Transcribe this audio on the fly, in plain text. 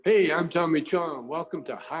Hey, I'm Tommy Chong. Welcome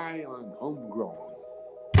to High on Homegrown.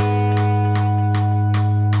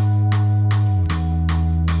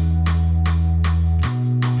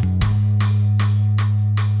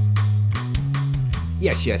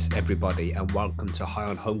 Yes, everybody, and welcome to High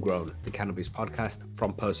on Homegrown, the cannabis podcast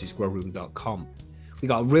from Percy'sGrowroom.com. We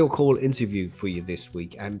got a real cool interview for you this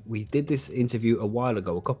week, and we did this interview a while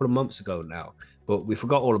ago, a couple of months ago now, but we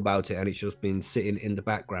forgot all about it, and it's just been sitting in the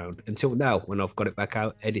background until now when I've got it back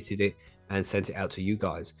out, edited it, and sent it out to you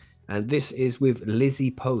guys. And this is with Lizzie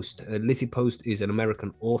Post. Lizzie Post is an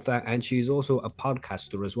American author, and she's also a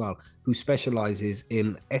podcaster as well, who specializes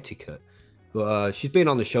in etiquette. But she's been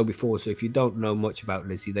on the show before, so if you don't know much about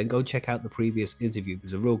Lizzie, then go check out the previous interview. It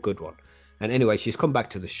was a real good one. And anyway, she's come back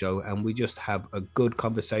to the show, and we just have a good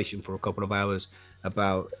conversation for a couple of hours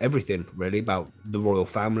about everything, really, about the royal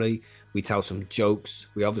family. We tell some jokes.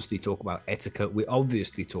 We obviously talk about etiquette. We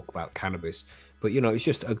obviously talk about cannabis. But, it's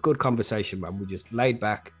just a good conversation, man. We just laid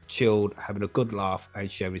back, chilled, having a good laugh,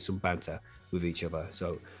 and sharing some banter with each other.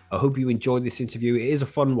 So I hope you enjoyed this interview. It is a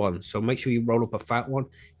fun one. So make sure you roll up a fat one,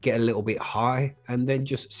 get a little bit high, and then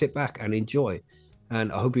just sit back and enjoy.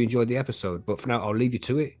 And I hope you enjoyed the episode. But for now, I'll leave you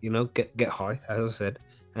to it. Get high, as I said,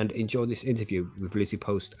 and enjoy this interview with Lizzie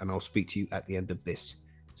Post. And I'll speak to you at the end of this.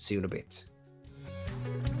 See you in a bit.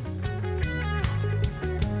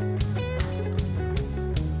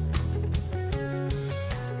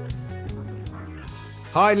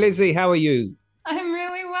 Hi, Lizzie. How are you? I'm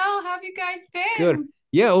really well. How have you guys been? Good.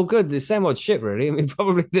 Yeah, all good. The same old shit, really. I mean,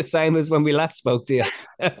 probably the same as when we last spoke to you.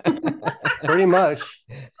 Pretty much.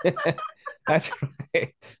 That's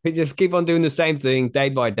right. We just keep on doing the same thing day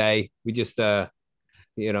by day. We just,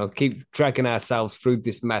 keep dragging ourselves through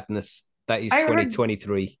this madness that is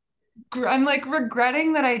 2023. I'm like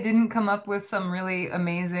regretting that I didn't come up with some really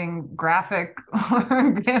amazing graphic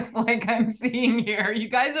or GIF like I'm seeing here. You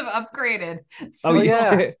guys have upgraded. Oh,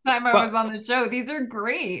 yeah. Time I was on the show. These are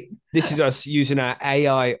great. This is us using our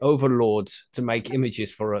AI overlords to make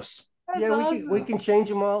images for us. That's awesome. we can change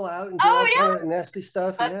them all out and do all kind of nasty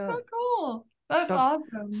stuff. That's so cool. That's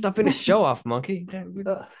awesome. Stop being a show off, monkey.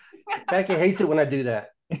 Becky hates it when I do that.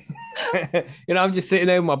 I'm just sitting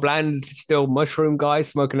there with my bland still mushroom guy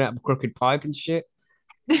smoking out a crooked pipe and shit.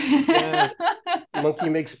 Yeah. Monkey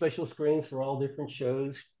makes special screens for all different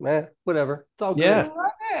shows. Man, whatever. It's all good.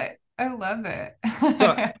 Yeah. I love it.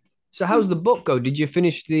 So how's the book go? Did you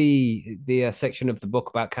finish the section of the book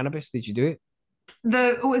about cannabis? Did you do it?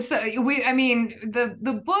 The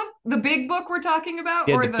big book we're talking about,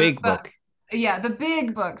 or the big book? Yeah, the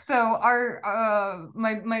big book. So our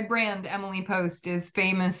my brand Emily Post is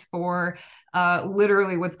famous for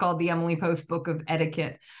literally what's called the Emily Post Book of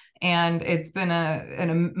Etiquette. And it's been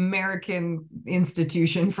an American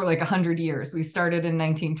institution for like 100 years. We started in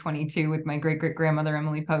 1922 with my great-great-grandmother,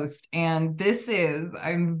 Emily Post. And this is,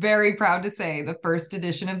 I'm very proud to say, the first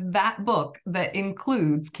edition of that book that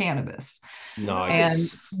includes cannabis.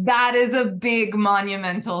 Nice. And that is a big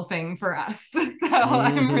monumental thing for us. So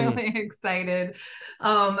I'm really excited.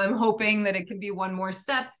 I'm hoping that it can be one more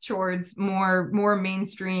step towards more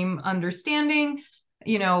mainstream understanding.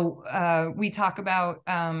 We talk about,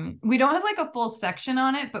 we don't have like a full section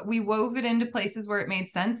on it, but we wove it into places where it made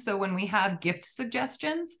sense. So when we have gift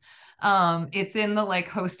suggestions, it's in the like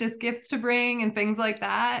hostess gifts to bring and things like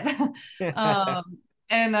that.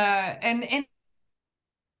 And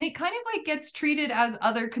it kind of like gets treated as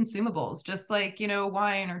other consumables, just like,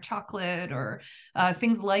 wine or chocolate or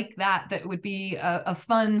things like that would be a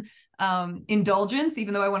fun indulgence,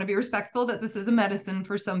 even though I want to be respectful that this is a medicine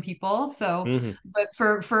for some people. So, but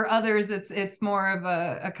for others, it's more of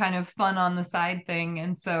a kind of fun on the side thing.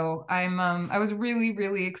 And so I was really,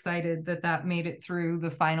 really excited that made it through the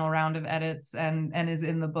final round of edits and is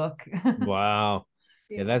in the book. Wow.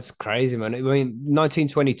 Yeah, that's crazy, man. I mean,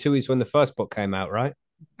 1922 is when the first book came out, right?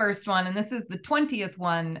 First one, and this is the 20th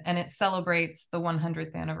one, and it celebrates the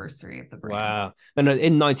 100th anniversary of the brand. Wow. And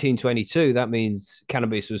in 1922, that means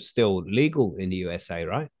cannabis was still legal in the USA,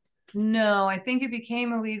 right? No, I think it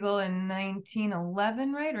became illegal in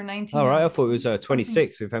 1911, right? Or 19. All right, I thought it was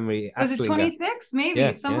 26 with Henry Asslinger. Was it 26?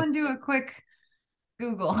 Maybe. Someone do a quick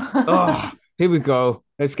Google. Oh, here we go.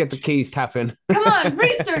 Let's get the keys tapping. Come on,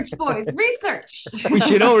 research, boys, research. We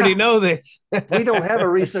should already know this. We don't have a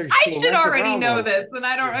research team. I should already know this, and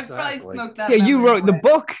I don't. Exactly. I've probably smoked that. Yeah, you wrote the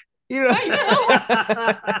book. I know.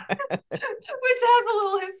 Which has a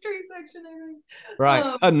little history section, I think. Right.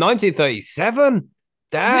 1937.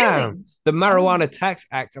 Damn. Really? The Marijuana Tax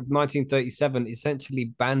Act of 1937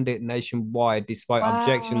 essentially banned it nationwide despite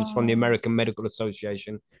objections from the American Medical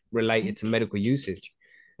Association related to medical usage.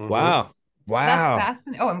 Wow. That's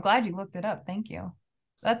fascinating. Oh, I'm glad you looked it up. Thank you.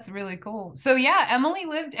 That's really cool. So yeah, Emily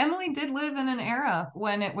did live in an era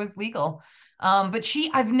when it was legal. But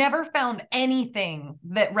I've never found anything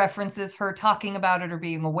that references her talking about it or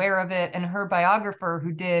being aware of it. And her biographer,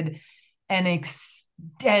 who did an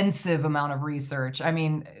extensive amount of research. I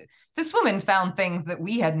mean, this woman found things that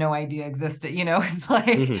we had no idea existed, it's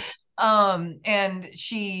like, and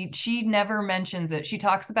she never mentions it. She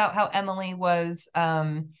talks about how Emily was,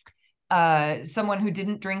 someone who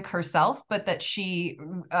didn't drink herself, but that she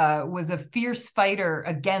was a fierce fighter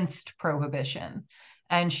against prohibition.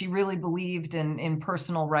 And she really believed in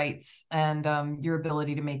personal rights and your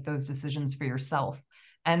ability to make those decisions for yourself.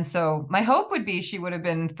 And so my hope would be she would have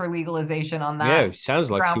been for legalization on that. Yeah,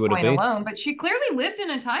 sounds like she would have been alone. But she clearly lived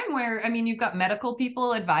in a time where, I mean, you've got medical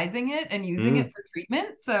people advising it and using it for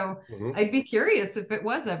treatment. So I'd be curious if it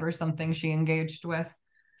was ever something she engaged with.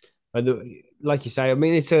 Like you say, I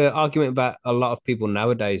mean, it's an argument that a lot of people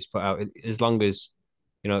nowadays put out. As long as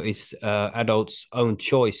it's adults' own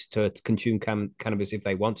choice to consume cannabis if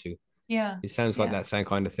they want to. Yeah, it sounds like that same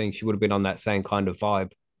kind of thing. She would have been on that same kind of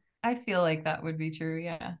vibe. I feel like that would be true.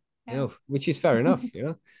 Yeah. Which is fair enough.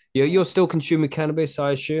 You're still consuming cannabis,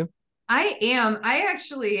 I assume. I am.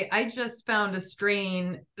 I just found a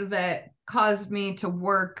strain that caused me to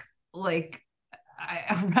work like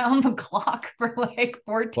around the clock for like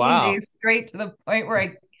 14 days straight, to the point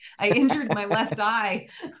where I injured my left eye.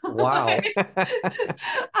 Wow.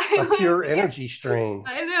 A pure energy strain.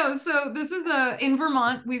 I know. So this is in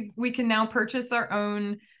Vermont, we can now purchase our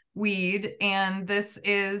own weed, and this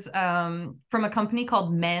is from a company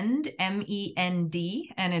called Mend,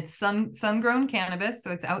 M-E-N-D, and it's sun-grown cannabis,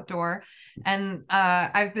 so it's outdoor. And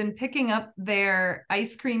I've been picking up their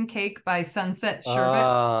ice cream cake by Sunset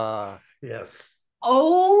Sherbet. Yes.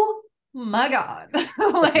 Oh my God.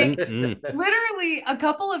 Literally a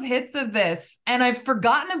couple of hits of this, and I've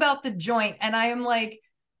forgotten about the joint, and I am like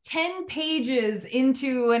 10 pages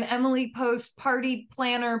into an Emily Post party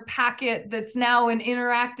planner packet that's now an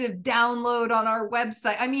interactive download on our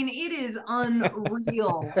website. I mean, it is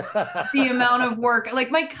unreal the amount of work. Like,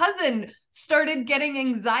 my cousin started getting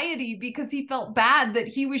anxiety because he felt bad that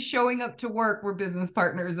he was showing up to work. We're business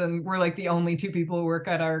partners, and we're like the only two people who work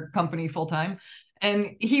at our company full time.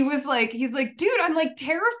 And he's like, dude, I'm like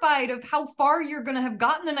terrified of how far you're going to have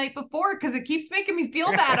gotten the night before, because it keeps making me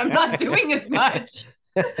feel bad. I'm not doing as much.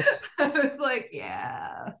 I was like,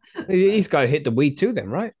 yeah. He's got to hit the weed too then,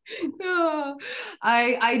 right? No,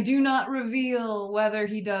 I do not reveal whether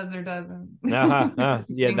he does or doesn't. Yeah,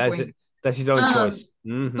 that's his own choice.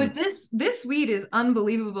 But this weed is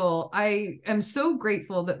unbelievable. I am so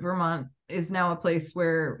grateful that Vermont is now a place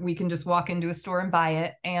where we can just walk into a store and buy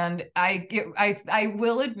it. And I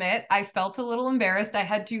will admit, I felt a little embarrassed. I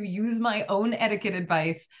had to use my own etiquette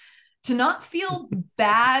advice to not feel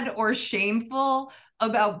bad or shameful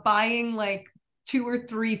about buying like 2 or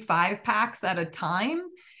 3 5-packs at a time,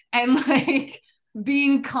 and like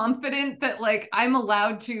being confident that like I'm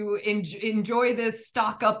allowed to enjoy this,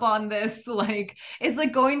 stock up on this. Like, it's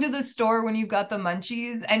like going to the store when you've got the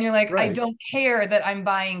munchies and you're like, right, I don't care that I'm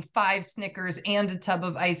buying 5 Snickers and a tub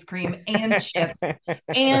of ice cream and chips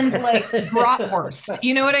and like bratwurst.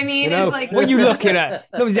 You know what I mean? It's like, what are you looking at?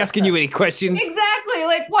 Nobody's asking you any questions. Exactly.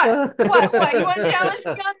 Like, what? You want to challenge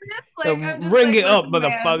me on this? Like, I'm just ring like, it up,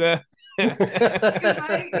 motherfucker.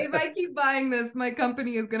 If I keep buying this, my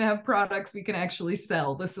company is going to have products we can actually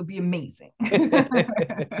sell. This will be amazing.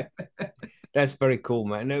 That's very cool,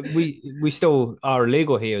 man. We still are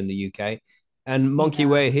illegal here in the UK, and Monkey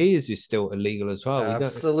Way here is still illegal as well.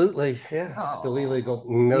 Absolutely, still illegal.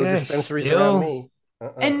 No dispensaries around me.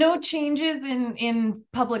 And no changes in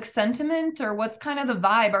public sentiment, or what's kind of the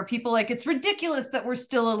vibe? Are people like, it's ridiculous that we're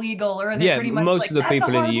still illegal, or are they pretty much most like, of the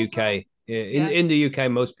people in the UK time? In the UK,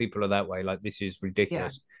 most people are that way. Like, this is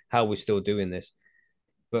ridiculous how we're still doing this.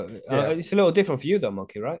 But it's a little different for you though,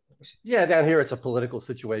 Monkey, right? Yeah, down here it's a political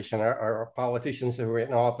situation. Our politicians who are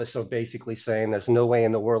in office are basically saying there's no way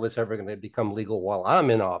in the world it's ever going to become legal while I'm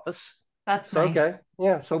in office. That's nice. Okay.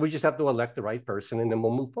 Yeah, so we just have to elect the right person, and then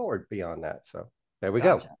we'll move forward beyond that. So there we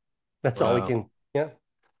go. That's all we can. Yeah.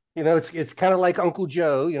 It's kind of like Uncle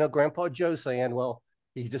Joe, Grandpa Joe saying, well,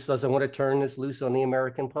 he just doesn't want to turn this loose on the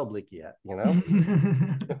American public yet,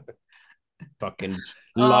 Fucking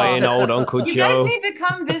lying old Uncle Joe. You guys need to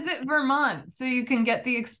come visit Vermont so you can get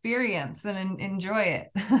the experience and enjoy it.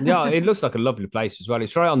 Yeah, it looks like a lovely place as well.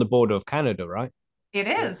 It's right on the border of Canada, right? It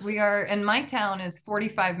is. Yes. We are, and my town is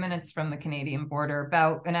 45 minutes from the Canadian border,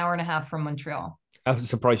 about an hour and a half from Montreal. I was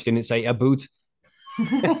surprised you didn't say a boot.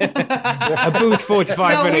 A boot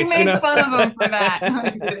 45 minutes. We make fun of them for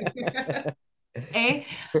that. Hey,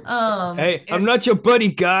 I'm not your buddy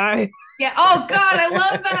guy. Yeah. Oh God, I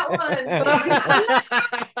love that one.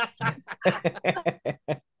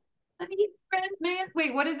 Buddy, friend, man.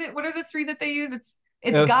 Wait, what is it? What are the three that they use?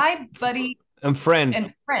 It's guy, buddy, and friend.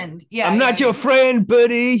 and friend. Yeah. I'm not your friend,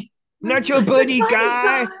 buddy. I'm not your buddy,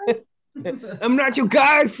 guy. guy. I'm not your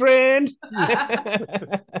guy, friend.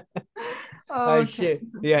 Oh shit.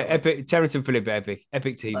 Yeah, epic. Terrence and Phillip, epic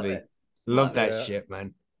TV. Love that shit,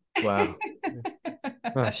 man. Wow.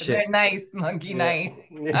 Oh shit. They're nice, monkey, nice.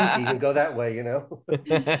 You can go that way, you know.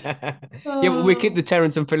 Yeah, but we keep the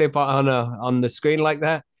Terrence and Phillip on the screen like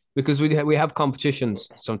that because we have competitions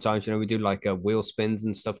sometimes. You know, we do like wheel spins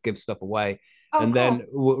and stuff, give stuff away, and then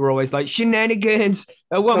we're always like shenanigans.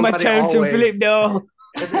 I want my Terrence and Phillip doll.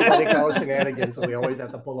 Everybody calls shenanigans, so we always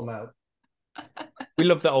have to pull them out. We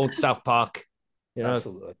love the old South Park, you know,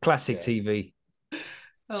 absolutely classic TV.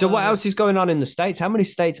 So what else is going on in the States? How many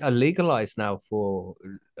states are legalized now for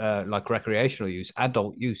like recreational use,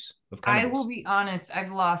 adult use of cannabis? I will be honest,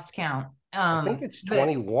 I've lost count. I think it's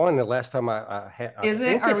 21 the last time I had. Is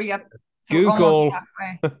it? Are we up? So Google.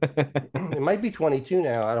 It might be 22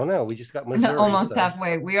 now. I don't know. We just got Missouri. Almost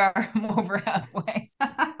halfway. We are over halfway.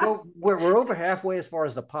 Well, we're over halfway as far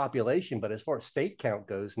as the population, but as far as state count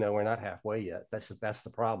goes, no, we're not halfway yet. That's the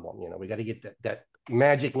problem. You know, we got to get that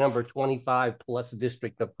magic number 25 plus the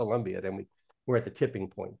District of Columbia. Then we're at the tipping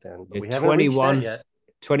point. Then, but we haven't 21 reached that yet.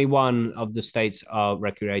 21 of the states are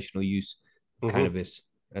recreational use of cannabis.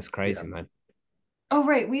 That's crazy, man. Oh,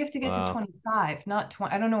 right. We have to get to 25, not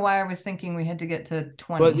 20. I don't know why I was thinking we had to get to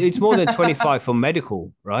 20. Well, it's more than 25 for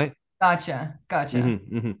medical, right? Gotcha.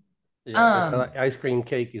 Yeah, so ice cream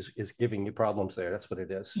cake is giving you problems there. That's what it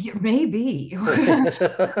is. Yeah, maybe.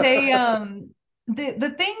 They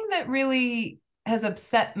the thing that really has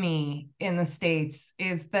upset me in the States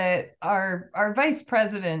is that our vice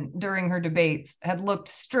president during her debates had looked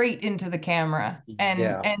straight into the camera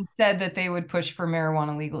and said that they would push for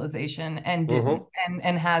marijuana legalization and didn't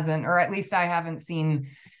and hasn't, or at least I haven't seen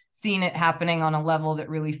it happening on a level that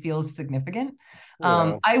really feels significant.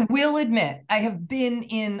 I will admit I have been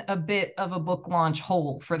in a bit of a book launch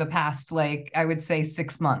hole for the past, like, I would say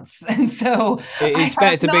 6 months. And so it's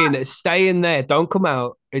better to be in there. Stay in there. Don't come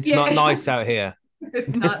out. It's not nice out here.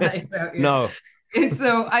 It's not nice out here. No. And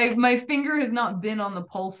so my finger has not been on the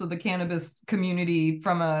pulse of the cannabis community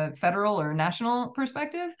from a federal or national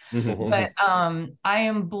perspective. But I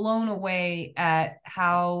am blown away at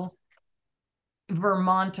how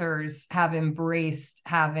Vermonters have embraced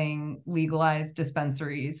having legalized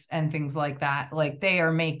dispensaries and things like that. Like, they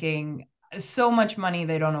are making so much money,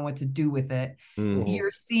 they don't know what to do with it.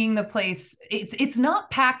 You're seeing the place, it's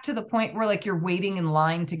not packed to the point where like you're waiting in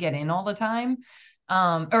line to get in all the time.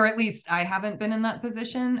 Or at least I haven't been in that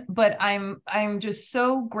position, but I'm just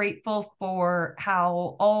so grateful for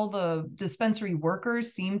how all the dispensary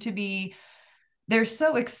workers seem to be. They're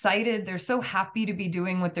so excited. They're so happy to be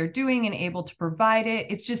doing what they're doing and able to provide it.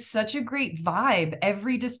 It's just such a great vibe.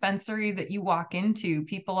 Every dispensary that you walk into,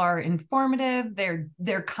 people are informative.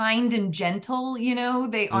 They're kind and gentle. You know,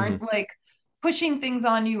 they aren't like pushing things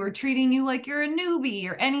on you or treating you like you're a newbie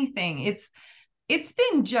or anything. It's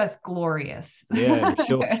been just glorious. Yeah,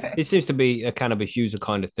 sure. It seems to be a cannabis user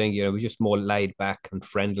kind of thing. You know, we're just more laid back and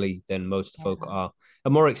friendly than most folk are,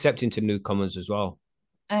 and more accepting to newcomers as well.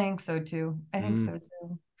 I think so too.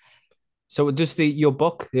 So does your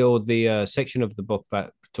book or the section of the book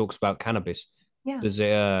that talks about cannabis, does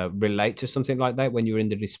it relate to something like that when you're in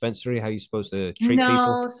the dispensary? How you're supposed to treat people?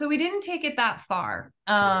 No, so we didn't take it that far.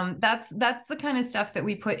 That's the kind of stuff that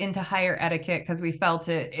we put into higher etiquette because we felt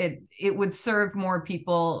it would serve more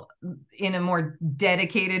people in a more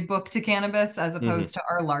dedicated book to cannabis as opposed to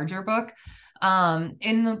our larger book.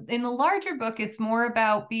 In the larger book, it's more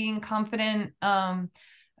about being confident,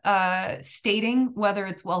 stating whether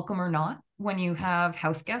it's welcome or not when you have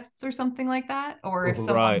house guests or something like that, or if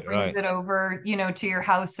someone brings it over, you know, to your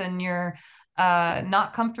house and you're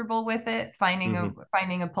not comfortable with it, finding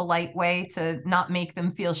a polite way to not make them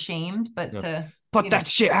feel shamed, but to that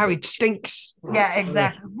shit how it stinks. Yeah,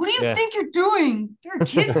 exactly. What do you think you're doing? There are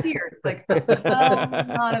kids here. Like,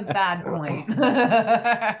 not a bad point.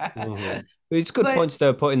 It's good points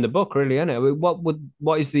to put in the book, really, isn't it? I mean,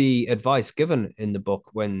 what is the advice given in the book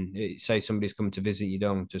when, say, somebody's coming to visit you,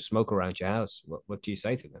 don't to smoke around your house? What do you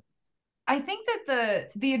say to them? I think that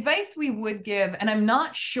the advice we would give, and I'm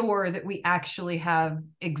not sure that we actually have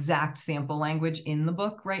exact sample language in the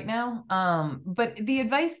book right now, but the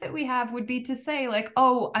advice that we have would be to say, like,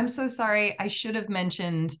 oh, I'm so sorry, I should have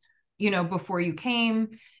mentioned, you know, before you came.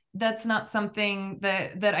 That's not something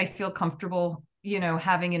that I feel comfortable, you know,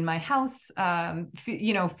 having in my house.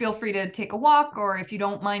 You know, feel free to take a walk, or if you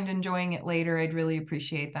don't mind enjoying it later, I'd really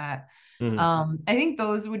appreciate that. Mhm. I think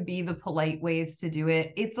those would be the polite ways to do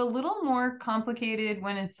it. It's a little more complicated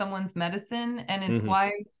when it's someone's medicine, and it's Mhm.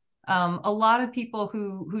 why a lot of people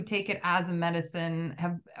who take it as a medicine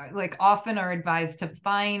have like often are advised to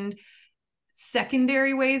find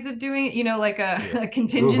secondary ways of doing it, like a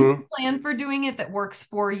contingency plan for doing it that works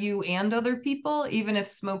for you and other people, even if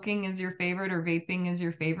smoking is your favorite or vaping is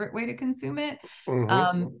your favorite way to consume it.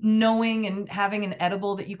 Knowing and having an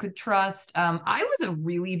edible that you could trust. I was a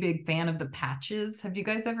really big fan of the patches. Have you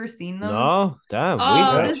guys ever seen those? No, damn, weed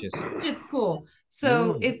Oh, this patches. shit's cool.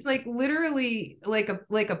 So it's like literally like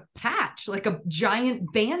a patch, like a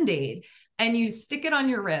giant band-aid, and you stick it on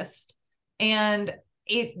your wrist, and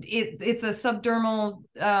it's a subdermal,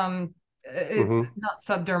 it's not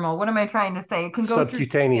subdermal. What am I trying to say? It can go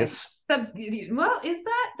subcutaneous. Well, is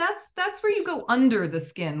that's where you go under the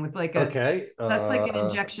skin with like that's like an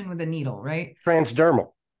injection with a needle, right?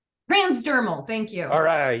 Transdermal. Transdermal, thank you. All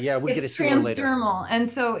right, yeah, we'll get it more later. Transdermal, and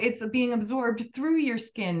so it's being absorbed through your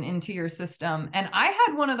skin into your system. And I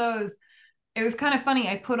had one of those. It was kind of funny.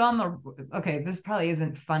 I put on this probably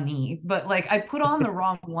isn't funny, but like I put on the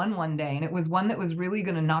wrong one day, and it was one that was really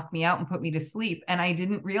going to knock me out and put me to sleep, and I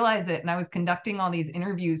didn't realize it. And I was conducting all these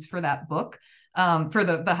interviews for that book, for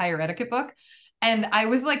the higher etiquette book, and I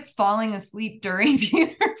was like falling asleep during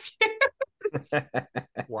the interviews.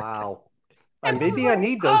 Wow. Maybe I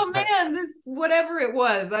need those. Oh man, this whatever it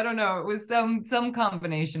was, I don't know. It was some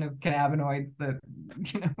combination of cannabinoids that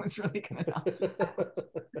was really going to knock.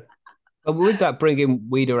 But with that bringing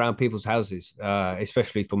weed around people's houses,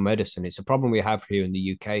 especially for medicine, it's a problem we have here in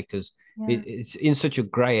the UK because it's in such a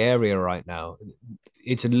grey area right now.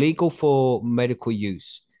 It's illegal for medical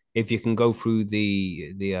use if you can go through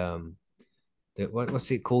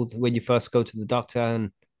what's it called when you first go to the doctor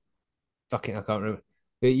and fucking I can't remember.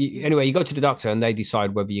 Anyway, you go to the doctor and they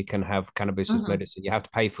decide whether you can have cannabis as medicine. You have to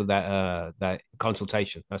pay for that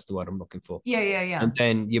consultation. That's the word I'm looking for. Yeah. And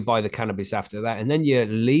then you buy the cannabis after that, and then you're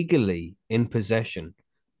legally in possession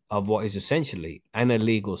of what is essentially an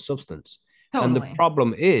illegal substance. Totally. And the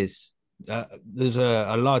problem is there's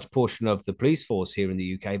a large portion of the police force here in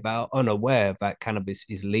the UK that are unaware that cannabis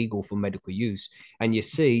is legal for medical use. And you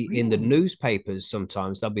see in the newspapers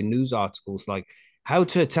sometimes there'll be news articles like how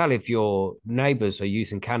to tell if your neighbors are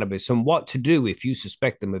using cannabis and what to do if you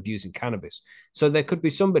suspect them of using cannabis. So there could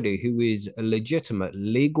be somebody who is a legitimate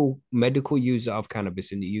legal medical user of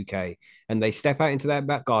cannabis in the UK, and they step out into that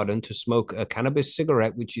back garden to smoke a cannabis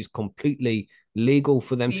cigarette, which is completely legal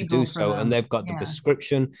for them to do so. And they've got the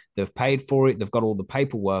prescription, they've paid for it, they've got all the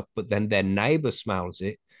paperwork, but then their neighbor smells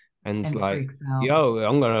it and it's like, yo,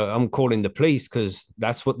 I'm calling the police because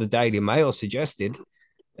that's what the Daily Mail suggested.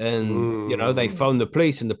 And they phone the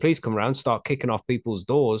police, and the police come around, start kicking off people's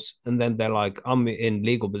doors, and then they're like, I'm in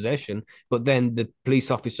legal possession. But then the police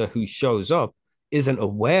officer who shows up isn't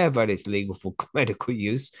aware that it's legal for medical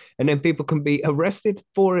use, and then people can be arrested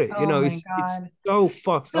for it. It's so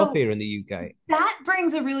fucked up here in the UK. That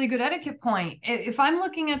brings a really good etiquette point. If I'm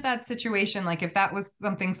looking at that situation, like if that was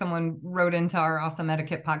something someone wrote into our awesome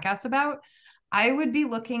etiquette podcast about, I would be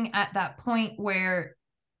looking at that point where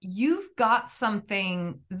you've got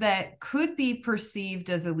something that could be perceived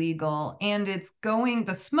as illegal, and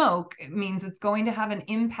the smoke means it's going to have an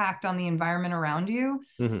impact on the environment around you.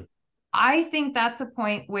 I think that's a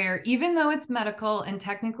point where, even though it's medical and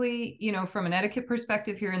technically, from an etiquette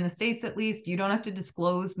perspective here in the States, at least, you don't have to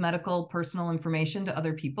disclose medical personal information to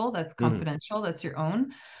other people. That's confidential. That's your own.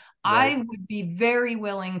 Right. I would be very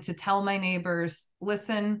willing to tell my neighbors,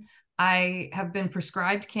 listen, I have been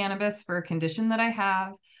prescribed cannabis for a condition that I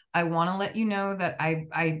have. I want to let you know that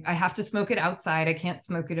I have to smoke it outside. I can't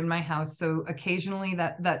smoke it in my house. So occasionally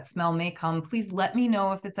that smell may come. Please let me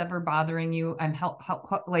know if it's ever bothering you. I'm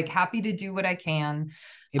happy to do what I can.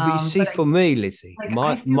 Yeah, but you see, for me, Lizzie,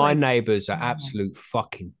 my neighbors are absolute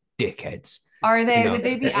fucking dickheads. Are they? Would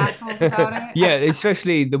they be assholes about it? Yeah,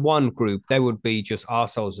 especially the one group, they would be just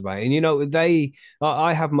assholes about it. And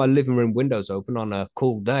I have my living room windows open on a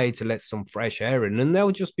cool day to let some fresh air in, and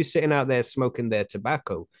they'll just be sitting out there smoking their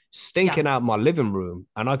tobacco, stinking out my living room,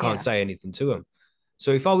 and I can't say anything to them.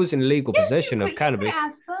 So if I was in legal possession of cannabis, you could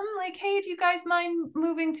ask them like, "Hey, do you guys mind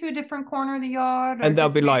moving to a different corner of the yard?" And they'll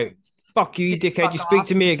be like, fuck you, dickhead. You speak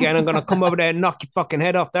to me again, I'm going to come over there and knock your fucking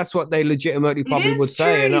head off. That's what they legitimately probably would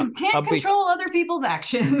say. And you can't control other people's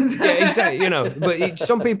actions. Yeah, exactly. But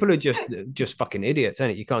some people are just fucking idiots,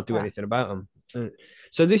 ain't it? You can't do anything about them.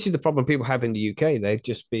 So this is the problem people have in the UK. They'd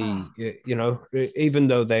just be, even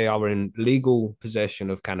though they are in legal possession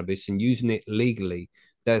of cannabis and using it legally,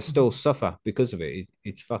 that still suffer because of it.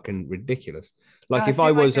 It's fucking ridiculous. Like I if I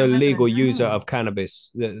feel like was I a live in a legal user dream. of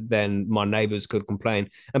cannabis, then my neighbors could complain,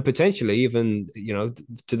 and potentially even,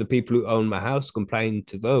 to the people who own my house, complain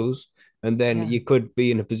to those. And then Yeah. you could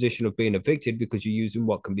be in a position of being evicted because you're using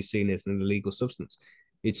what can be seen as an illegal substance.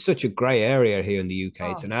 It's such a gray area here in the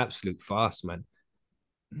UK. It's Oh an absolute farce, man.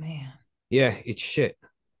 man. Yeah, it's shit.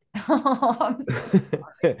 Oh, I'm so sorry.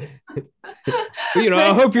 But I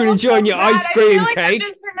I hope you're feel enjoying so your bad. ice I feel cream like I'm cake.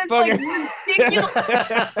 just in this like ridiculous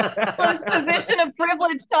Fucking- position of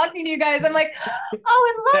privilege talking to you guys. I'm like,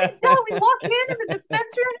 oh, and let it We walk in and the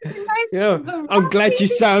dispensary is nice. There's the I'm glad you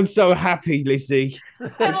variety, sound so happy, Lizzie.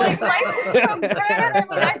 and like life is so good. I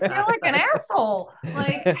mean, I feel like an asshole.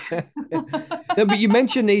 Like, No, but you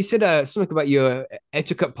mentioned you said something about your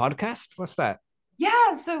etiquette podcast. What's that?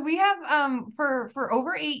 yeah, so we have for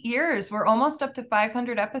over 8 years, we're almost up to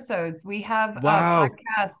 500 episodes. We have a Wow.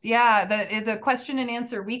 podcast, yeah, that is a question and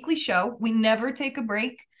answer weekly show. We never take a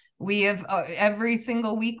break. We have every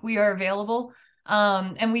single week we are available.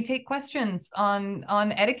 And we take questions on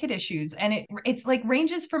etiquette issues, and it's like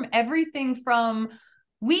ranges from everything from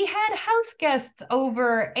we had house guests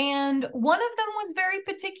over, and one of them was very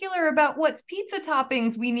particular about what pizza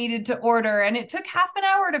toppings we needed to order, and it took half an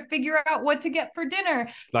hour to figure out what to get for dinner.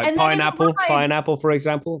 Like And then it arrived. pineapple, for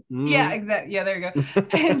example. Yeah, exactly. Yeah, there you go.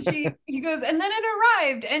 And he goes, and then it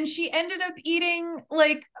arrived, and she ended up eating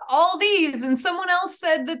like all these, and someone else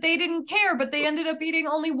said that they didn't care, but they ended up eating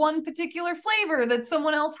only one particular flavor that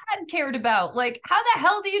someone else had cared about. Like, how the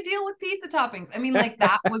hell do you deal with pizza toppings? I mean, like,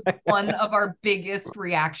 that was one of our biggest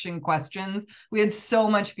reaction questions. We had so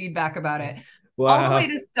much feedback about it. All the way Wow.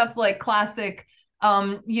 to stuff like classic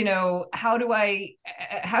how do I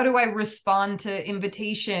respond to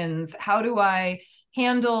invitations? How do I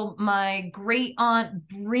handle my great aunt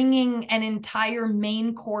bringing an entire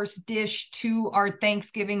main course dish to our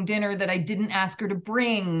Thanksgiving dinner that I didn't ask her to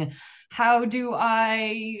bring? How do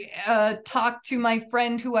I talk to my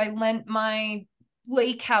friend who I lent my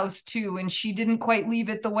lake house to, and she didn't quite leave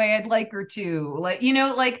it the way I'd like her to? Like,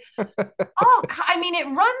 oh, I mean, it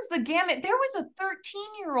runs the gamut. There was a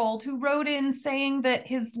 13-year-old who wrote in saying that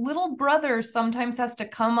his little brother sometimes has to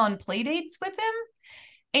come on play dates with him.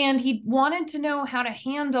 And he wanted to know how to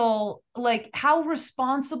handle, like, how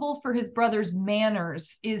responsible for his brother's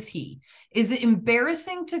manners is he? Is it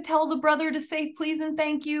embarrassing to tell the brother to say please and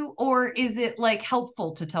thank you? Or is it like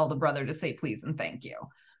helpful to tell the brother to say please and thank you?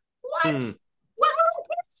 What?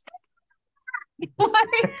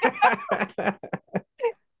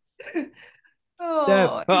 Well,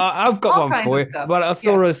 Yeah, oh, I've got all one kinds for of you. stuff. But I Yeah.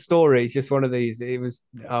 saw a story, it's just one of these. It was,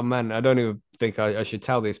 oh man, I don't even think I should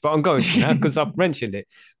tell this, but I'm going to now because I've mentioned it.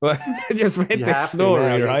 But I just read You this have to now.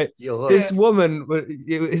 story, right? You'll This Yeah. woman,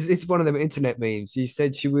 it's one of them internet memes. She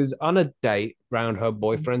said she was on a date around her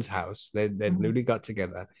boyfriend's house. They'd Mhm. newly got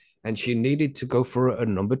together, and she needed to go for a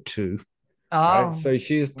number two, right? Oh. So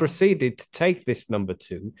she's proceeded to take this number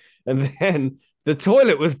two, and then the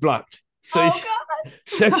toilet was blocked. So Oh she, God.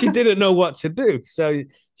 so she didn't know what to do. So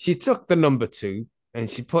she took the number two and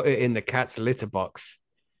she put it in the cat's litter box.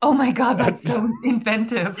 Oh my God, that's so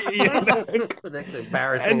inventive. That's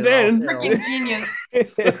embarrassing And as all then, hell. Freaking genius.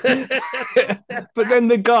 but then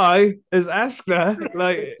the guy has asked her,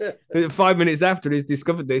 like 5 minutes after he's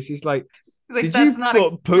discovered this, he's like, Like, "Did that's you not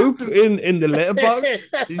put poop in the litter box?"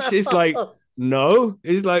 And she's like, "No."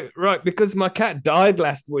 He's like, "Right, because my cat died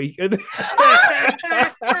last week."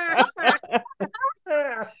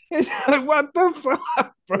 It's like, what the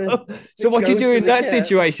fuck, bro? So what do you Goes do to in the that cat.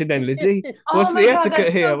 situation then, Lizzie? Oh What's my the God, etiquette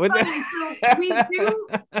that's here? so funny.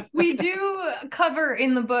 So we do cover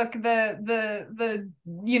in the book the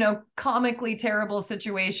comically terrible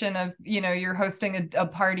situation of, you're hosting a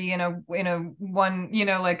party in a one,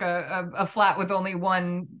 like a flat with only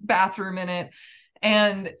one bathroom in it,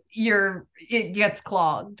 and it gets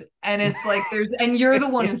clogged, and it's like and you're the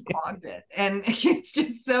one who's clogged it, and it's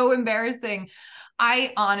just so embarrassing.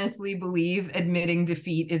 I honestly believe admitting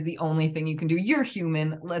defeat is the only thing you can do. You're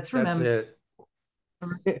human. Let's remember,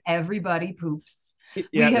 everybody poops.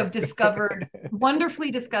 Yeah. We have discovered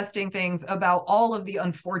wonderfully disgusting things about all of the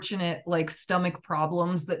unfortunate, like, stomach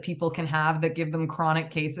problems that people can have that give them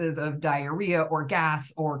chronic cases of diarrhea or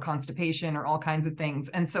gas or constipation or all kinds of things.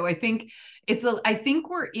 And so I think I think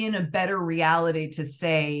we're in a better reality to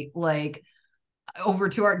say, like,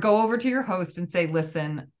 go over to your host and say,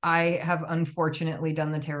 listen, I have unfortunately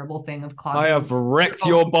done the terrible thing of clogging. I have wrecked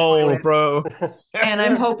your bowl, bro. And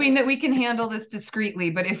I'm hoping that we can handle this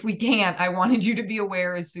discreetly. But if we can't, I wanted you to be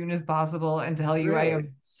aware as soon as possible and tell you I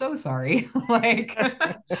am so sorry. Like,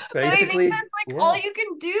 basically, that's like all you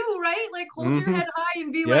can do, right? Like hold your head high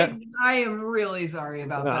and be like, I am really sorry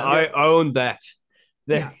about that. I own that.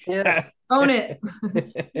 Yeah. Own it.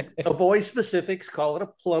 Avoid specifics, call it a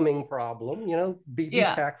plumbing problem, be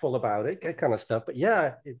tactful about it, that kind of stuff. But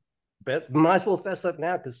but might as well fess up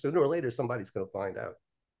now, because sooner or later somebody's going to find out.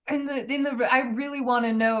 And I really want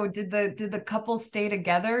to know, did the couple stay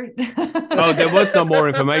together? Oh, there was no more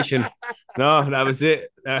information. No, that was it.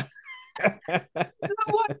 That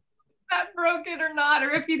broke it or not,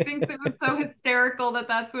 or if he thinks it was so hysterical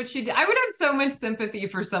that's what she did. I would have so much sympathy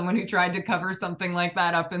for someone who tried to cover something like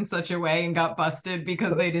that up in such a way and got busted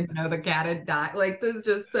because they didn't know the cat had died. Like, this is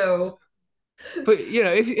just so. But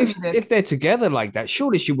if they're together like that,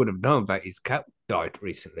 surely she would have known that his cat died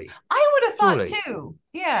recently. I would have thought too.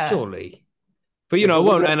 Yeah, surely. But I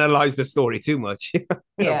won't analyze the story too much.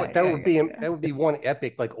 But that would be one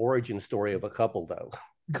epic like origin story of a couple, though.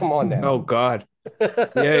 Come on now. Oh God.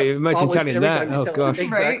 Yeah, imagine telling that. Oh gosh.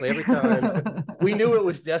 Exactly. Every time. We knew it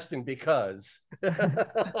was destined because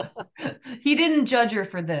he didn't judge her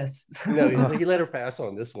for this. No, he let her pass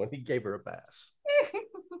on this one. He gave her a pass.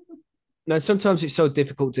 No, sometimes it's so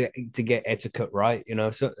difficult to get etiquette right,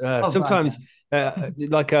 So sometimes,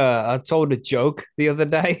 like I told a joke the other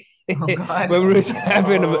day when we were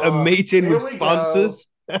having a meeting with sponsors.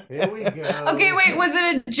 Here we go. Okay, wait, was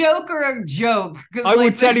it a joke or a joke? I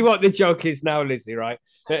will tell you what the joke is now, Lizzie, right?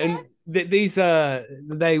 And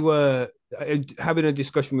they were having a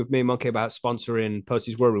discussion with me and Monkey about sponsoring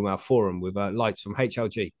Postie's War Room, our forum, with Lights from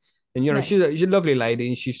HLG. And, nice. she's a lovely lady,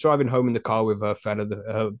 and she's driving home in the car with her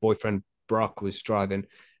her boyfriend, Brock, was driving.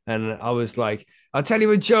 And I was like, I'll tell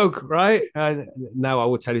you a joke, right? Now I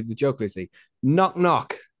will tell you the joke, Lizzie. Knock,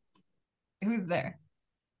 knock. Who's there?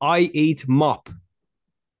 I eat mop.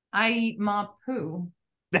 I eat mop who?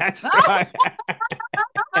 That's right.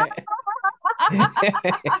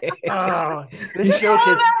 This joke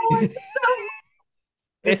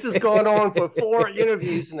this has gone on for 4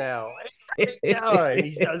 interviews now. He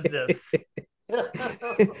does this.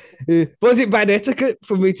 Was it bad etiquette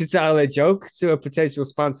for me to tell a joke to a potential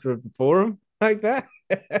sponsor of the forum like that?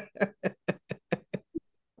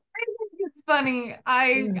 It's funny.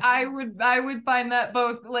 I would find that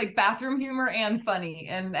both like bathroom humor and funny,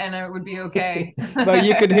 and it would be okay. But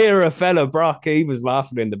you could hear a fella, Brock, he was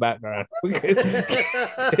laughing in the background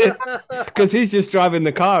because he's just driving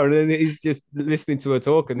the car and then he's just listening to her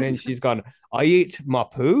talk, and then she's gone, I eat my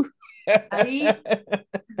poo. I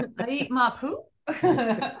eat my poo.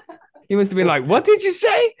 He must have been like, what did you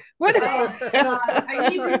say? What? I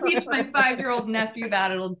need to teach my 5-year-old nephew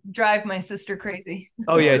that. It'll drive my sister crazy.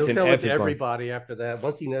 Oh yeah, it's an tell epic it to everybody one. After that.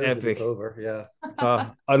 Once he knows it's over. Yeah.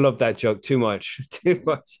 I love that joke too much. Too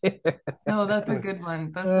much. No, that's a good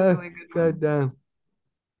one. That's a really good one. God damn.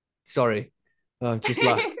 Sorry.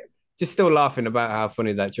 Just still laughing about how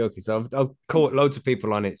funny that joke is. I've caught loads of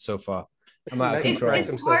people on it so far.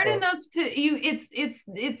 It's hard enough to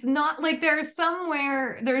it's not like there's some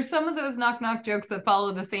of those knock knock jokes that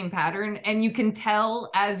follow the same pattern, and you can tell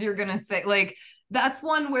as you're gonna say, like, that's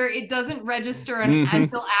one where it doesn't register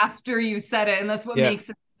until after you said it, and that's what makes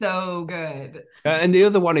it so good. And the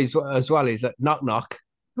other one is as well is that knock knock.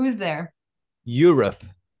 Who's there? Europe.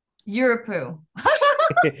 Europe.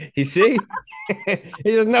 You see,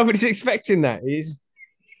 nobody's expecting that.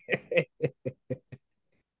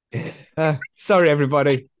 Sorry,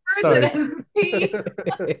 everybody. Sorry.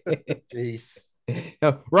 Jeez.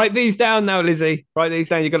 No, write these down now, Lizzie. Write these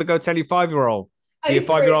down. You got to go tell your 5-year-old, your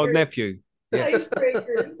 5-year-old nephew. Yes.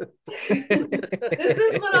 Icebreakers. This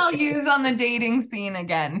is what I'll use on the dating scene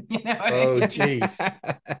again. You know what I mean? Jeez.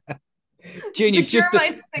 Genius. Secure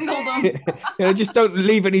my singledom. Just don't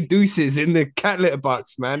leave any deuces in the cat litter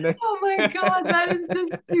box, man. Oh my God, that is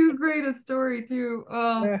just too great a story too.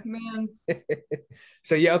 Oh man.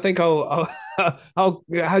 So I think I'll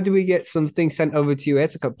how do we get some things sent over to you,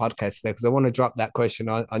 Etiquette podcast there? Because I want to drop that question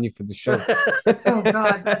on you for the show. Oh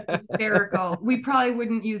God, that's hysterical. We probably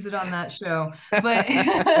wouldn't use it on that show, but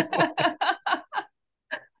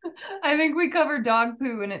I think we cover dog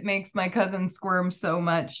poo, and it makes my cousin squirm so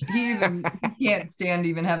much. He can't stand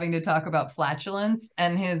even having to talk about flatulence,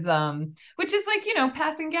 and his which is like,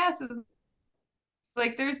 passing gas is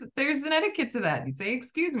like there's an etiquette to that. You say,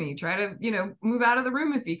 excuse me, try to, move out of the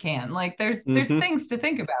room if you can. Like there's things to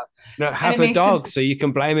think about. No, have a dog so you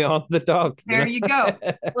can blame it on the dog. There you go.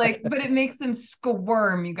 Like, but it makes him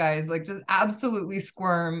squirm, you guys, like just absolutely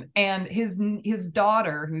squirm. And his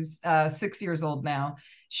daughter, who's 6 years old now,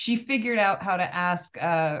 she figured out how to ask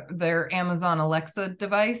their Amazon Alexa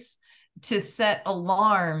device to set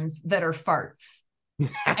alarms that are farts.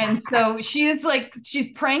 And so she is like,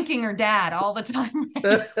 she's pranking her dad all the time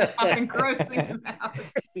right now and grossing him out.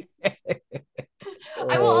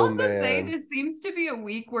 I will also say this seems to be a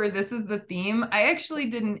week where this is the theme. I actually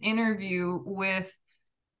did an interview with,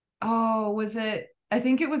 I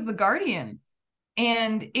think it was The Guardian.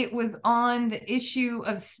 And it was on the issue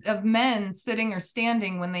of men sitting or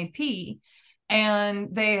standing when they pee.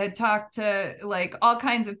 And they had talked to like all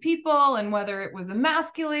kinds of people and whether it was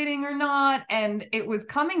emasculating or not. And it was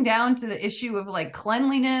coming down to the issue of like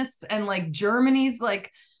cleanliness, and like Germany's like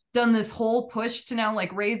done this whole push to now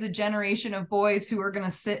like raise a generation of boys who are going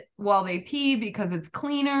to sit while they pee because it's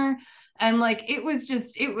cleaner. And like it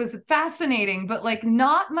was fascinating, but like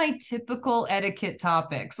not my typical etiquette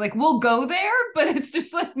topics. Like we'll go there, but it's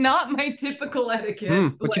just like not my typical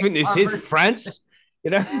etiquette. What do you think this is, France? You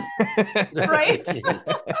know, right?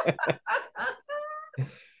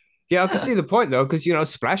 Yeah, I can see the point though, because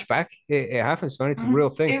splashback, it happens, man. It's a real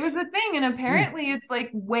thing. It was a thing, and apparently it's like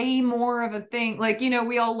way more of a thing. Like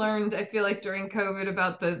we all learned, I feel like during COVID,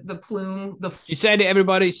 about the plume. You said it,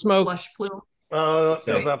 everybody smoke flush plume.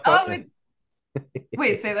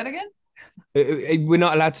 Wait, say that again. We're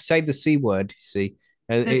not allowed to say the C word. See,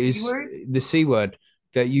 and the C word. The C word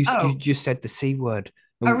that you just said the C word.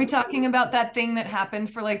 Are we talking about that thing that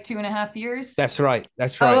happened for like 2.5 years? That's right.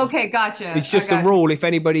 That's right. Oh, okay. Gotcha. It's just a rule. If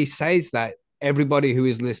anybody says that, everybody who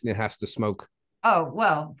is listening has to smoke. Oh,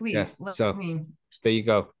 well, please. Yeah. So there you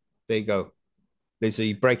go. There you go.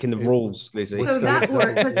 Lizzie, breaking the rules, Lizzie. So that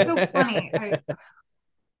word, that's so funny.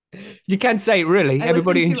 You can't say it really.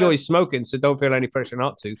 Everybody enjoys smoking, so don't feel any pressure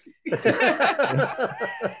not to.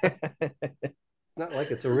 Not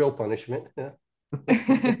like it's a real punishment. Yeah.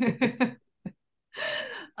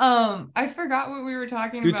 I forgot what we were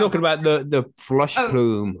talking about. You were talking about the flush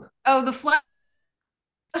plume. Oh, the flush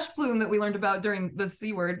plume that we learned about during the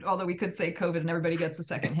C word, although we could say COVID and everybody gets a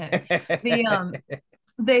second hit.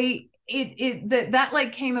 That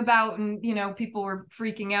like came about, and people were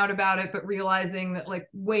freaking out about it, but realizing that like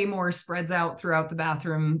way more spreads out throughout the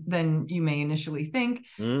bathroom than you may initially think.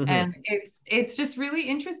 And it's just really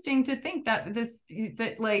interesting to think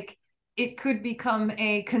that like it could become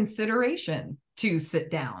a consideration to sit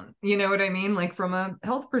down, you know what I mean? Like from a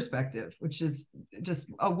health perspective, which is just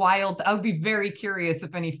a wild, I would be very curious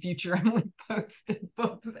if any future Emily posted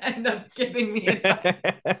books end up giving me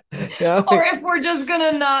advice. Or if we're just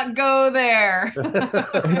gonna not go there.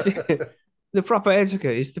 The proper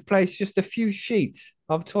etiquette is to place just a few sheets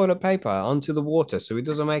of toilet paper onto the water so it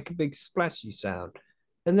doesn't make a big splashy sound,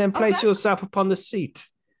 and then place yourself upon the seat.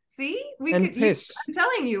 See, I'm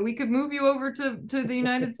telling you, we could move you over to the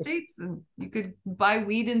United States, and you could buy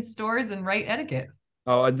weed in stores and write etiquette.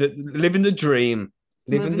 Oh, living the dream.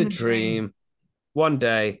 Living the dream. One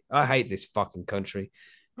day. I hate this fucking country.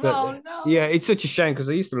 But, no. Yeah, it's such a shame because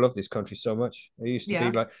I used to love this country so much. I used to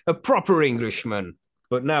be like a proper Englishman,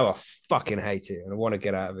 but now I fucking hate it and I want to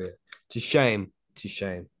get out of it. It's a shame. It's a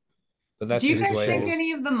shame. But that's Do you guys think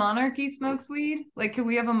any of the monarchy smokes weed? Like, could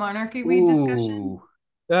we have a monarchy weed discussion?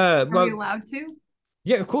 Are we allowed to?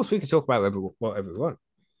 Yeah, of course we can talk about whatever we want.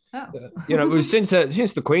 Since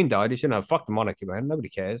the Queen died, fuck the monarchy, man. Nobody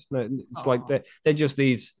cares. No, it's like they're just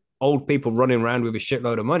these old people running around with a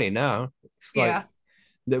shitload of money now. It's like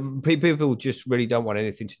people just really don't want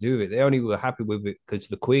anything to do with it. They only were happy with it because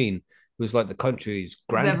the Queen was like the country's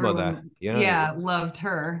grandmother. Loved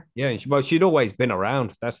her. Yeah, she'd always been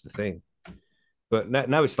around. That's the thing. But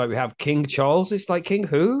now it's like we have King Charles. It's like King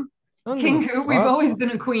who? King who? We've always been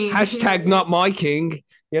a queen. Hashtag not my king,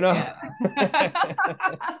 Yeah,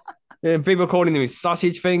 people calling them his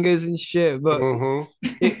sausage fingers and shit. But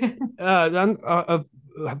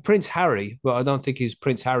Prince Harry, but I don't think he's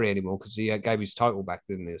Prince Harry anymore because he gave his title back,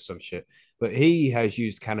 didn't he, or some shit. But he has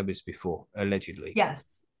used cannabis before, allegedly.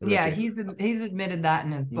 Yes. Allegedly. Yeah, he's admitted that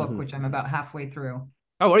in his book, which I'm about halfway through.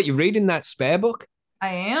 Oh, what, are you reading that spare book?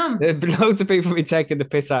 I am. Loads of people be taking the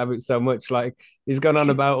piss out of it so much. Like he's gone on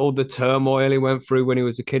about all the turmoil he went through when he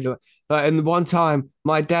was a kid. And one time,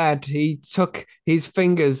 my dad, he took his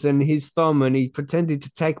fingers and his thumb and he pretended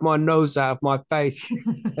to take my nose out of my face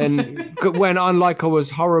and went on like I was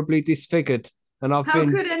horribly disfigured. And I've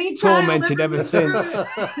been tormented ever since.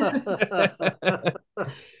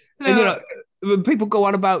 And when people go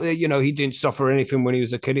on about he didn't suffer anything when he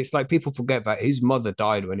was a kid, it's like people forget that his mother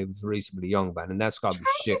died when he was reasonably young, man, and that's got to be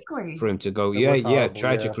shit for him to go.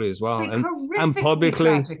 Tragically as well, like, and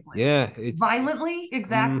publicly, violently,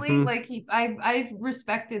 exactly. Like I've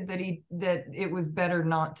respected that it was better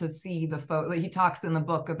not to see the photo. Like, he talks in the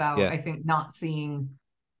book about I think not seeing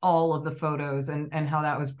all of the photos and how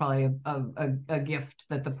that was probably a gift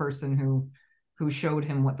that the person who who showed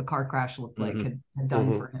him what the car crash looked like had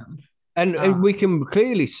done for him. And we can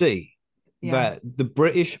clearly see Yeah. that the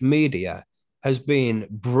British media has been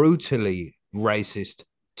brutally racist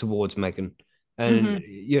towards Meghan. And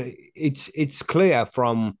you know, it's clear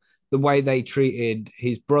from the way they treated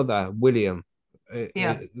his brother, William.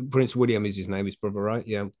 Prince William is his name, his brother, right?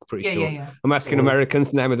 Yeah, I'm pretty sure. Yeah. I'm asking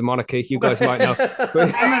Americans the name of the monarchy. You guys might know.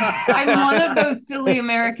 But... I'm one of those silly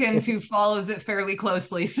Americans who follows it fairly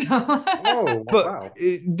closely. So, wow.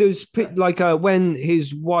 There's like when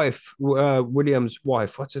his wife, William's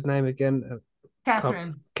wife, what's his name again?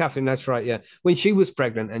 Catherine, that's right. Yeah, when she was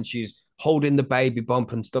pregnant and she's holding the baby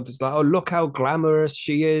bump and stuff, it's like, oh, look how glamorous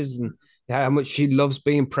she is and how much she loves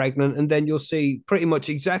being pregnant. And then you'll see pretty much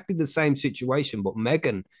exactly the same situation, but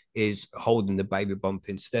Meghan is holding the baby bump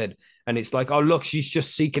instead. And it's like, oh, look, she's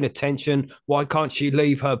just seeking attention. Why can't she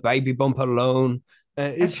leave her baby bump alone?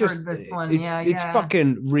 It's just, it's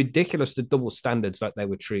fucking ridiculous, the double standards like they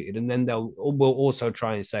were treated. And then will also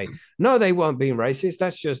try and say, no, they weren't being racist.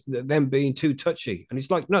 That's just them being too touchy. And it's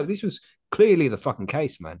like, no, this was clearly the fucking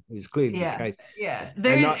case, man. It was clearly the case. Yeah,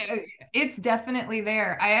 it's definitely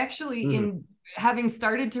there. I actually, in having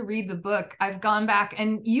started to read the book, I've gone back,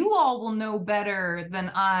 and you all will know better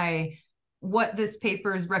than I what this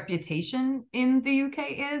paper's reputation in the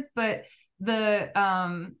UK is, but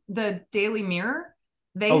the Daily Mirror,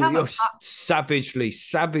 they have savagely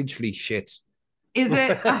shit. Is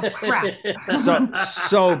it? Oh, crap.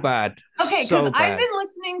 so bad. Okay, because I've been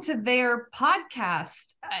listening to their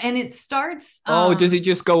podcast, and it starts. Does it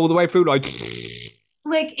just go all the way through like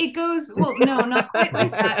it goes? Well, no, not quite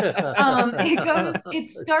like that. It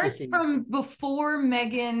starts from before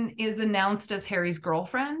Meghan is announced as Harry's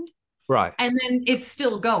girlfriend. Right. And then it's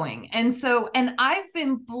still going. And I've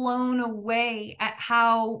been blown away at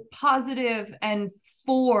how positive and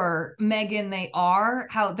for Meghan they are,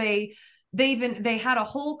 how they had a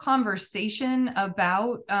whole conversation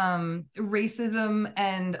about racism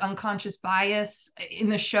and unconscious bias in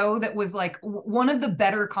the show that was like one of the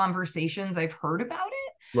better conversations I've heard about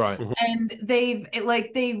it. Right. And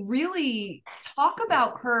they really talk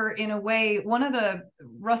about her in a way. One of the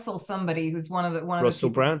Russell Russell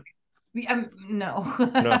Brand. No.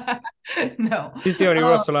 No. He's the only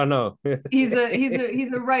Russell I know. he's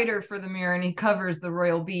a writer for the Mirror, and he covers the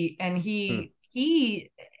royal beat. And he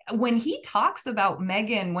when he talks about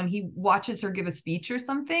Meghan, when he watches her give a speech or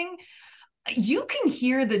something, you can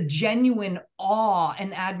hear the genuine awe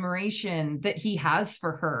and admiration that he has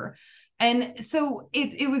for her. And so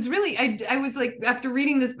it was really, I was like, after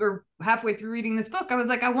reading this, or halfway through reading this book, I was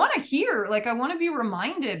like, I want to be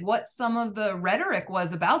reminded what some of the rhetoric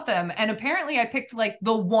was about them. And apparently I picked like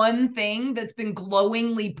the one thing that's been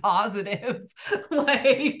glowingly positive,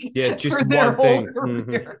 just for their whole thing.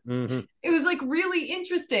 careers. It was like really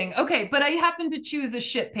interesting. Okay, but I happened to choose a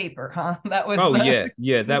shit paper, huh? That was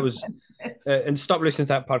that was and stop listening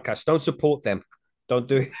to that podcast. Don't support them. Don't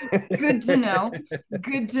do it. Good to know.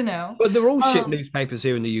 Good to know. But they're all shit newspapers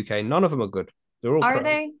here in the UK. None of them are good. They're all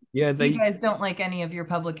they? Yeah, you guys don't like any of your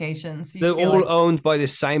publications. They're all owned by the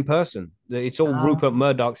same person. It's all Rupert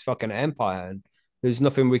Murdoch's fucking empire, and there's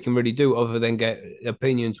nothing we can really do other than get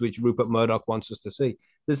opinions which Rupert Murdoch wants us to see.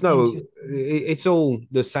 There's no. It's all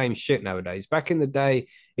the same shit nowadays. Back in the day,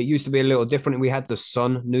 it used to be a little different. We had the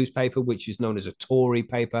Sun newspaper, which is known as a Tory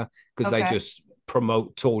paper, because they just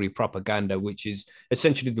promote Tory propaganda, which is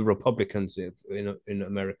essentially the Republicans in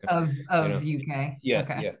America of UK.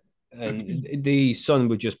 Yeah. And the Sun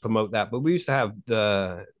would just promote that. But we used to have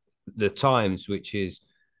the Times, which is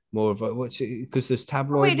more of a because there's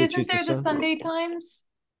tabloid. Wait, isn't there the Sunday Times?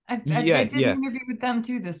 I did an interview with them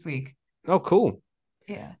too this week. Oh, cool.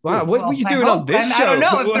 Yeah. Wow, what were you doing on this show? I don't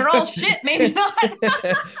know if they're all shit. Maybe not.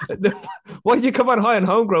 Why did you come on High and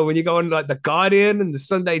Homegrown when you go on like the Guardian and the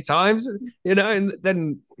Sunday Times? And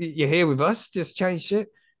then you're here with us, just change shit.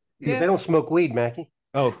 Yeah. They don't smoke weed, Mackie.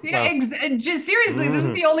 Oh, yeah. Well. Just seriously, this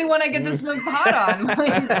is the only one I get to smoke pot on.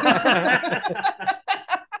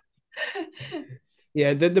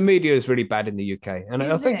 Yeah, the media is really bad in the UK, and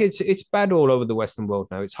I think it's bad all over the Western world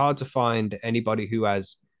now. It's hard to find anybody who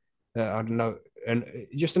has, I don't know,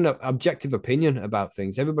 just an objective opinion about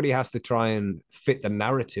things. Everybody has to try and fit the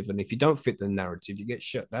narrative, and if you don't fit the narrative, you get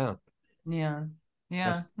shut down. Yeah.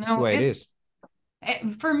 That's the way it is.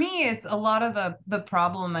 For me, it's a lot of the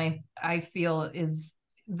problem I feel is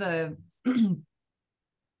the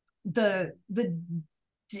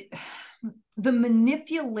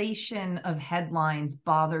manipulation of headlines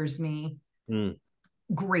bothers me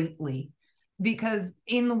greatly, because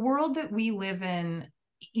in the world that we live in,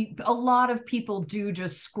 a lot of people do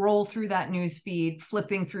just scroll through that news feed,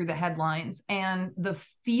 flipping through the headlines and the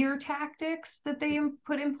fear tactics that they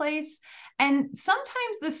put in place. And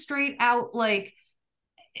sometimes the straight out like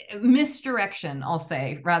misdirection, I'll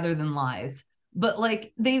say, rather than lies. But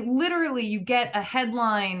like they literally, you get a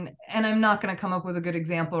headline, and I'm not going to come up with a good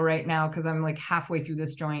example right now because I'm like halfway through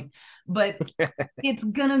this joint, but it's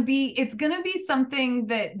gonna be something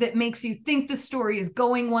that makes you think the story is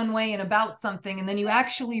going one way and about something, and then you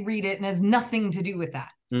actually read it and has nothing to do with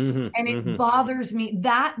that. Mm-hmm, and it bothers me.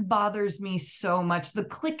 That bothers me so much. The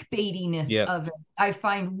clickbaitiness of it, I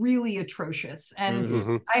find really atrocious.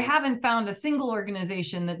 And I haven't found a single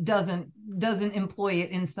organization that doesn't employ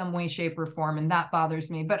it in some way, shape, or form. And that bothers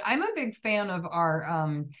me. But I'm a big fan of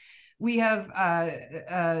our, we have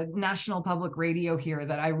National Public Radio here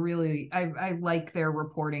that I like their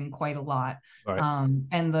reporting quite a lot. Right.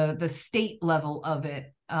 And the state level of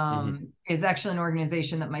it is actually an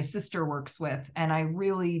organization that my sister works with. And I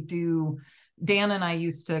really do. Dan and I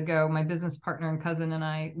used to go, my business partner and cousin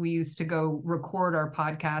and we used to go record our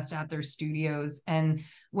podcast at their studios. And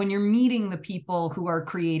when you're meeting the people who are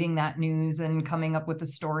creating that news and coming up with the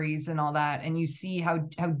stories and all that, and you see how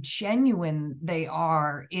genuine they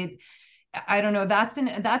are, I don't know, that's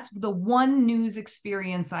the one news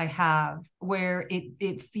experience I have where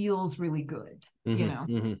it feels really good, you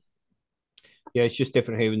know? Yeah, it's just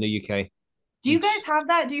different here in the UK. Do you guys have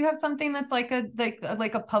that? Do you have something that's like a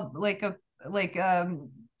pub,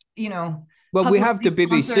 you know? Well, we have the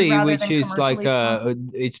BBC, which is like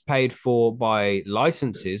it's paid for by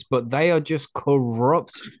licenses, but they are just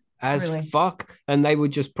corrupt as fuck, and they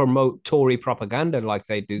would just promote Tory propaganda like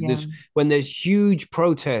they do. This when there's huge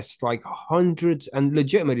protests, like hundreds, and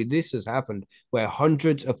legitimately this has happened, where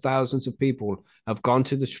hundreds of thousands of people have gone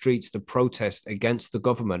to the streets to protest against the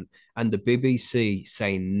government, and the BBC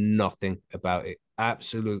say nothing about it.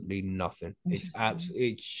 Absolutely nothing.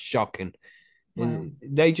 It's shocking. Wow.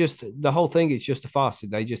 The whole thing is just a farce.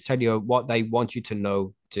 They just tell you what they want you to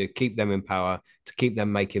know to keep them in power, to keep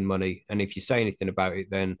them making money, and if you say anything about it,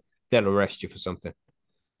 then they'll arrest you for something.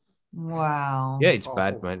 Wow. Yeah, it's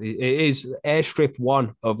bad, man. It is Airstrip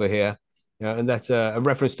 1 over here. And that's a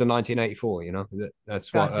reference to 1984, you know.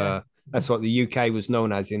 That's what the UK was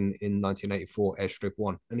known as in 1984, Airstrip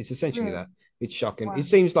 1. And it's essentially that. It's shocking. Wow. It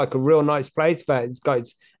seems like a real nice place that it's got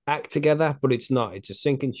its act together, but it's not. It's a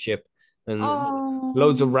sinking ship. And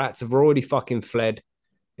loads of rats have already fucking fled.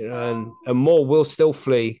 You know, and more will still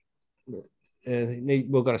flee.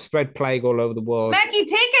 We're going to spread plague all over the world. Mackie,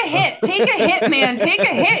 take a hit, man. Take a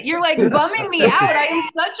hit. You're like bumming me out. I am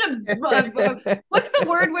such a what's the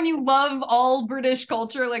word when you love all British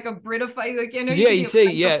culture, like a Britophile, like, you know? Yeah, you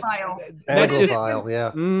see, yeah. Anglophile,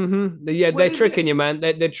 yeah. Yeah, they're tricking you, man.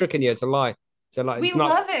 They're tricking you. It's a lie. So like, we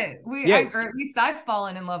love it. Or at least I've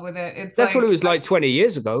fallen in love with it. That's what it was like 20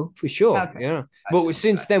 years ago, for sure. Okay. Yeah, but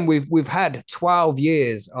since then we've had 12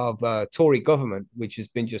 years of Tory government, which has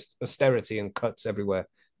been just austerity and cuts everywhere,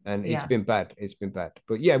 and it's been bad. It's been bad.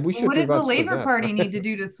 But yeah, we should. What does the Labour Party need to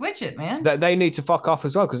do to switch it, man? They need to fuck off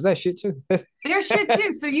as well because they're shit too. They're shit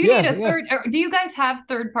too. So you need a third. Do you guys have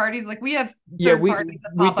third parties? Like we have third parties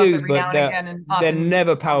that pop up every now and again, and they're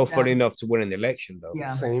never powerful enough to win an election, though.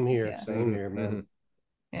 Yeah. Same here, man.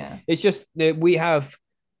 Yeah, it's just that we have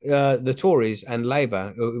the Tories and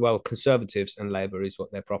Labour, well, Conservatives and Labour is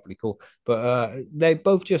what they're properly called, but they're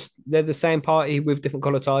the same party with different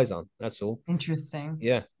colour ties on. That's all. Interesting.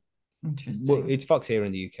 Yeah, interesting. Well, it's fucked here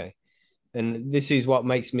in the UK, and this is what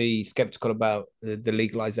makes me skeptical about the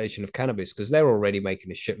legalization of cannabis because they're already making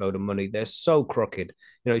a shitload of money. They're so crooked.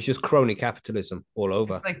 You know, it's just crony capitalism all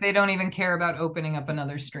over. It's like they don't even care about opening up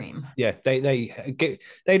another stream. Yeah, they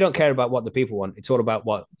don't care about what the people want. It's all about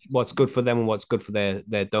what's good for them and what's good for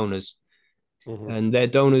their donors. And their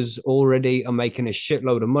donors already are making a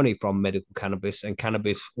shitload of money from medical cannabis and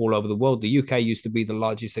cannabis all over the world. The UK used to be the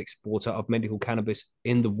largest exporter of medical cannabis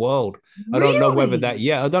in the world. Really? I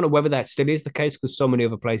don't know whether that still is the case because so many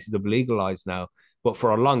other places have legalized now. But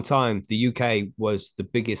for a long time, the UK was the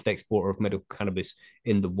biggest exporter of medical cannabis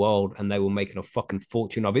in the world, and they were making a fucking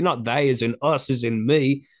fortune of it. Not they, as in us, as in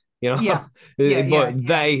me, you know. Yeah.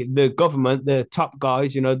 The government, the top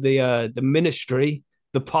guys, you know, the ministry,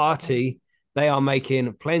 the party, they are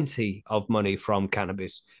making plenty of money from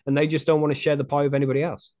cannabis, and they just don't want to share the pie with anybody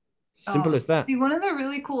else. Simple as that. See, one of the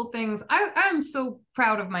really cool things, I'm so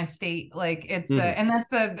proud of my state. Like it's and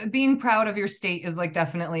that's being proud of your state is like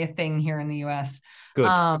definitely a thing here in the US. Good.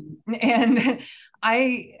 And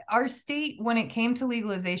our state, when it came to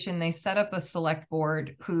legalization, they set up a select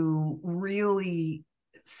board who really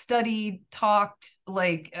studied, talked,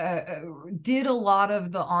 like did a lot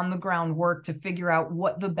of the on the ground work to figure out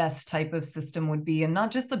what the best type of system would be, and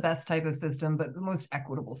not just the best type of system, but the most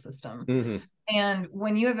equitable system. And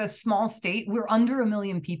when you have a small state, we're under 1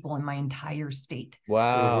 million people in my entire state.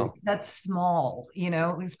 Wow. That's small,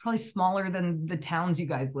 it's probably smaller than the towns you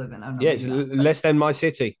guys live in. I don't know. Yeah, it's less than my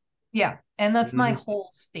city. Yeah. And that's my whole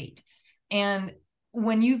state. And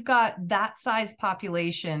when you've got that size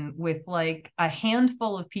population with like a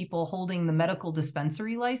handful of people holding the medical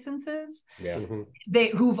dispensary licenses,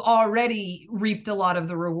 who've already reaped a lot of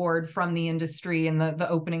the reward from the industry and the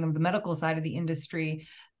opening of the medical side of the industry,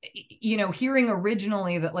 hearing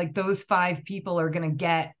originally that like those 5 people are going to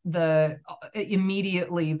get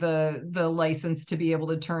immediately the license to be able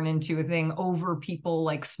to turn into a thing over people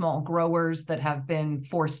like small growers that have been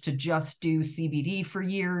forced to just do CBD for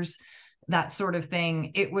years, that sort of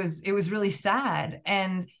thing. It was really sad.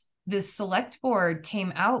 And this select board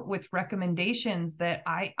came out with recommendations that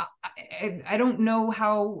I don't know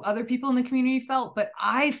how other people in the community felt, but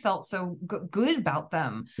I felt so good about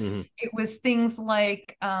them. It was things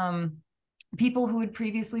like people who had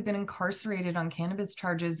previously been incarcerated on cannabis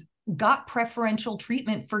charges got preferential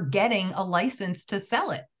treatment for getting a license to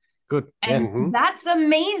sell it. Good. And that's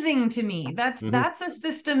amazing to me. That's a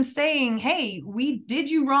system saying, hey, we did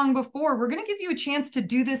you wrong before. We're going to give you a chance to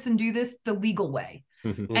do this and do this the legal way.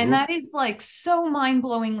 And that is like so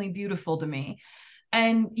mind-blowingly beautiful to me.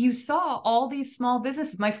 And you saw all these small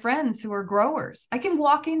businesses, my friends who are growers. I can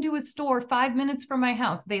walk into a store 5 minutes from my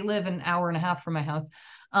house. They live an hour and a half from my house.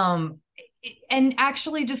 And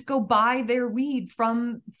actually just go buy their weed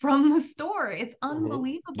from the store. It's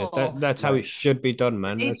unbelievable. Yeah, that's how it should be done,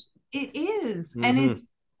 man. It is. And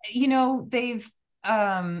it's, they've,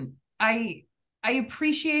 I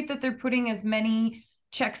appreciate that they're putting as many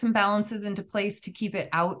checks and balances into place to keep it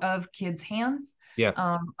out of kids' hands. Yeah.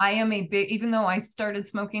 I am even though I started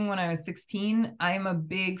smoking when I was 16, I am a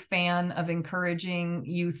big fan of encouraging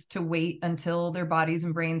youth to wait until their bodies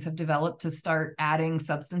and brains have developed to start adding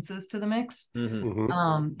substances to the mix.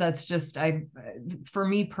 That's just, for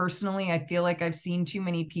me personally, I feel like I've seen too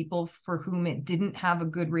many people for whom it didn't have a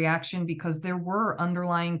good reaction because there were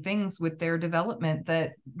underlying things with their development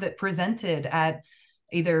that presented at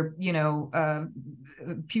either,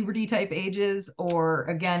 puberty type ages or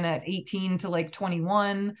again at 18 to like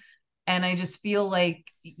 21. And I just feel like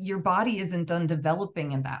your body isn't done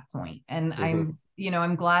developing at that point. And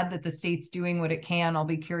I'm glad that the state's doing what it can. I'll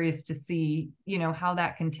be curious to see, how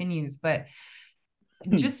that continues, but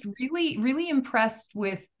just really, really impressed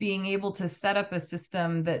with being able to set up a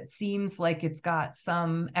system that seems like it's got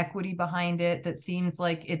some equity behind it, that seems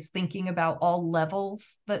like it's thinking about all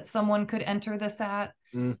levels that someone could enter this at.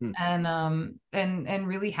 And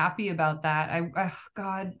really happy about that.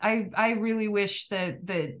 I really wish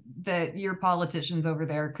that your politicians over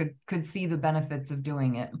there could see the benefits of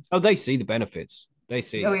doing it. Oh, they see the benefits. They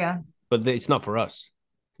see. Oh yeah. But it's not for us.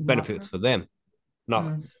 Benefits for them.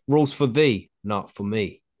 Not rules for thee, not for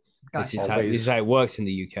me. Gotcha. This is how it works in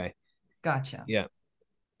the UK. Gotcha. Yeah.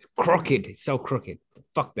 It's crooked. It's so crooked.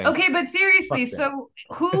 Fuck them. Okay, but seriously, so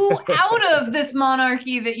who out of this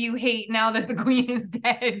monarchy that you hate now that the queen is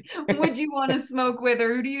dead would you want to smoke with,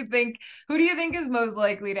 or who do you think is most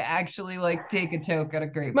likely to actually like take a toke at a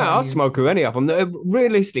great party? No, I'll smoke with any of them.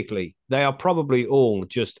 Realistically, they are probably all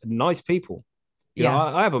just nice people. You know,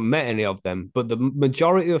 I haven't met any of them, but the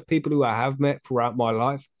majority of people who I have met throughout my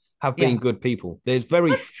life have been good people. There's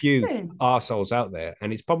very few arseholes out there,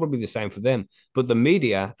 and it's probably the same for them. But the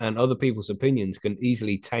media and other people's opinions can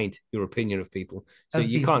easily taint your opinion of people. So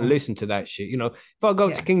you can't listen to that shit. If I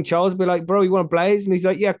go to King Charles, I'll be like, bro, you want to blaze? And he's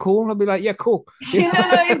like, yeah, cool. I'll be like, yeah, cool. No,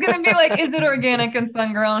 he's going to be like, is it organic and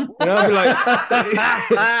sun-grown? I'll be like,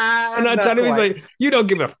 and I tell him, he's like, you don't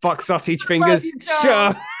give a fuck, sausage fingers.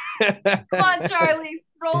 Sure. Come on, Charlie,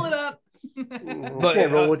 roll it up. But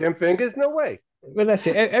can't roll with them fingers, no way. But that's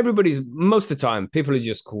it. Most of the time, people are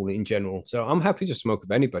just cool in general. So I'm happy to smoke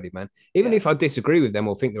with anybody, man. Even if I disagree with them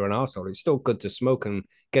or think they're an arsehole, it's still good to smoke and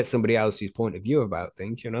get somebody else's point of view about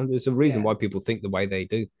things. There's a reason why people think the way they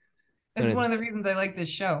do. It's one of the reasons I like this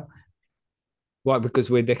show. Why? Because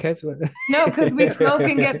we're dickheads? No, because we smoke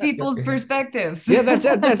and get people's perspectives. Yeah, that's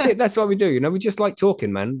it. That's what we do. We just like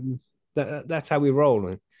talking, man. That's how we roll,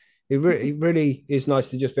 man. It really is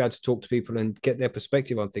nice to just be able to talk to people and get their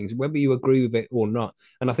perspective on things, whether you agree with it or not.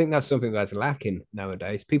 And I think that's something that's lacking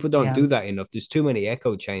nowadays. People don't do that enough. There's too many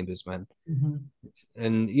echo chambers, man.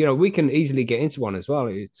 And, we can easily get into one as well.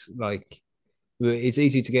 It's like, it's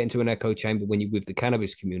easy to get into an echo chamber when you're with the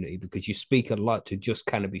cannabis community because you speak a lot to just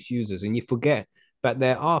cannabis users and you forget that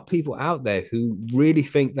there are people out there who really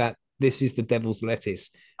think that this is the devil's lettuce,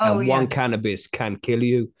 Oh, and one yes. cannabis can kill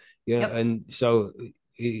you. Yeah, Yep. and so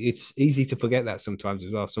it's easy to forget that sometimes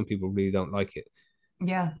as well. Some people really don't like it.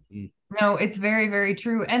 Yeah. Mm. No, it's very, very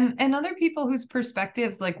true. And other people whose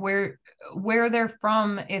perspectives, like where they're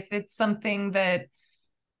from, if it's something that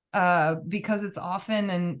because it's often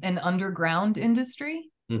an underground industry,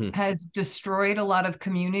 has destroyed a lot of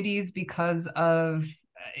communities because of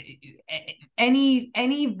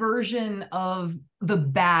any version of the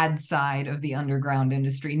bad side of the underground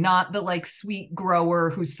industry, not the like sweet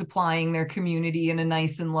grower who's supplying their community in a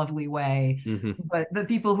nice and lovely way, but the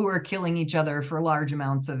people who are killing each other for large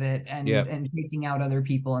amounts of it and taking out other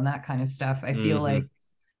people and that kind of stuff. I feel like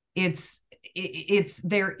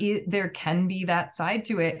there can be that side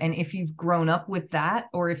to it, and if you've grown up with that,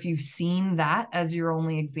 or if you've seen that as your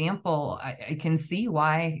only example, I can see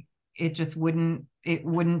why it just wouldn't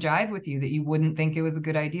jive with you, that you wouldn't think it was a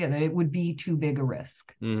good idea, that it would be too big a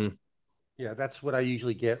risk. Yeah, that's what I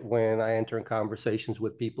usually get when I enter in conversations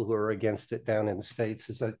with people who are against it down in the States,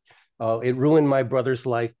 is that it ruined my brother's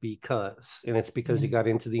life because, and it's because he got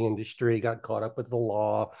into the industry, got caught up with the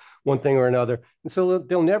law, one thing or another. And so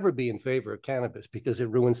they'll never be in favor of cannabis because it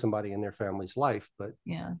ruined somebody in their family's life. But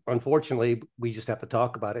unfortunately, we just have to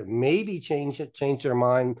talk about it. Maybe change their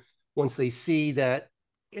mind once they see that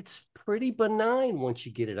it's pretty benign once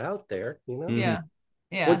you get it out there, you know? Yeah.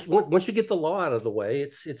 Once you get the law out of the way,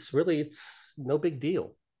 it's no big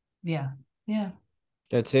deal. Yeah.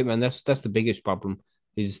 That's it, man. That's the biggest problem,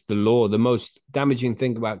 is the law. The most damaging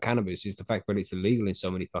thing about cannabis is the fact that it's illegal in so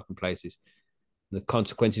many fucking places. The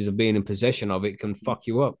consequences of being in possession of it can fuck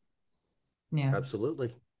you up. Yeah,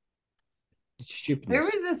 absolutely. It's stupid. There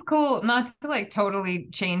was this cool, not to like totally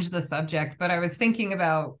change the subject, but I was thinking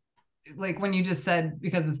about, like, when you just said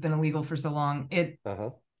because it's been illegal for so long,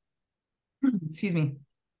 excuse me,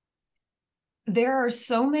 there are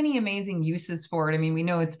so many amazing uses for it. I mean, we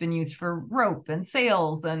know it's been used for rope and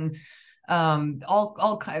sails and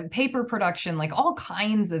all paper production, like all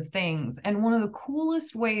kinds of things. And one of the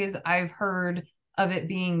coolest ways I've heard of it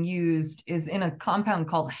being used is in a compound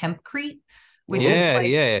called hempcrete, which is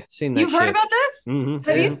like, seen that. You've heard about this?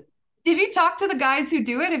 Have you talked to the guys who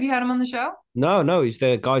do it? Have you had them on the show? No. Is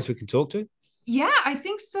there guys we can talk to? Yeah, I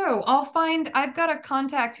think so. I've got a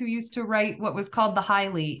contact who used to write what was called the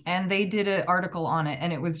Highly, and they did an article on it,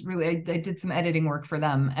 and it was really, I did some editing work for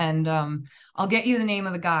them, and I'll get you the name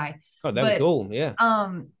of the guy. Oh, that'd be cool. Yeah.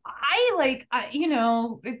 I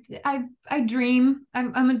dream.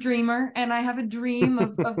 I'm a dreamer, and I have a dream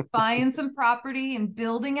of buying some property and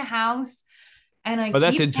building a house. And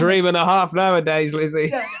that's a dream and a half nowadays, Lizzie.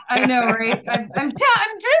 Yeah, I know, right? I'm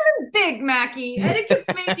dreaming big, Mackie.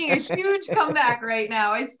 Etiquette's making a huge comeback right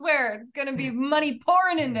now. I swear, it's gonna be money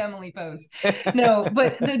pouring into Emily Post. No,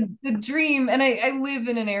 but the dream, and I live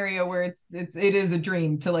in an area where it is a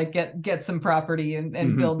dream to like get some property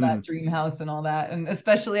and build that dream house and all that. And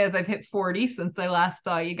especially as I've hit 40 since I last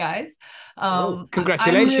saw you guys.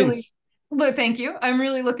 Congratulations. But thank you. I'm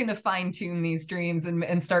really looking to fine tune these dreams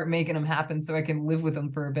and start making them happen so I can live with them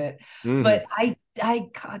for a bit. But I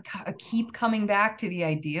keep coming back to the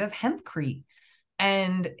idea of hempcrete.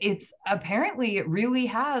 And it really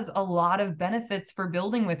has a lot of benefits for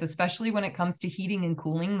building with, especially when it comes to heating and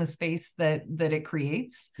cooling the space that it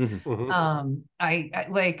creates. I'm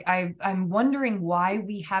wondering why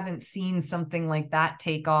we haven't seen something like that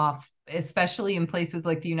take off, especially in places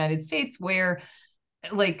like the United States, where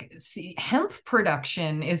hemp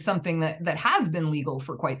production is something that has been legal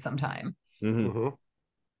for quite some time.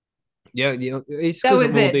 Yeah, that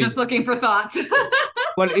was it. Just looking for thoughts.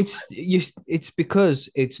 Well, it's because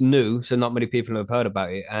it's new, so not many people have heard about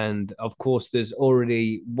it, and of course, there's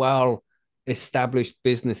already established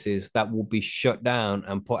businesses that will be shut down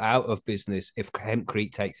and put out of business if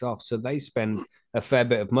hempcrete takes off. So they spend a fair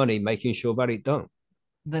bit of money making sure that it don't.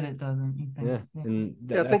 That it doesn't. You think?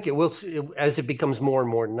 I think it will, as it becomes more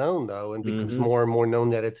and more known, though, and becomes more and more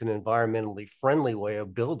known that it's an environmentally friendly way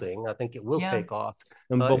of building. I think it will take off.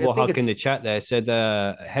 And Bob Huck in the chat there said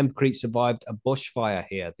hempcrete survived a bushfire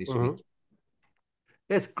here this week.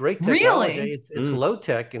 It's great technology. Really? It's low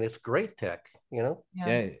tech and it's great tech. You know.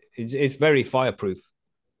 Yeah, it's very fireproof.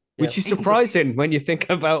 Which is surprising when you think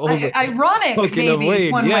about all the ironic,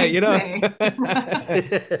 maybe one might say.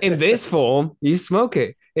 In this form, you smoke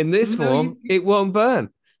it. In this form, it won't burn.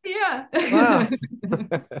 Yeah. Wow.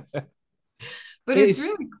 But it's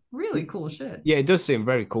really, really cool shit. Yeah, it does seem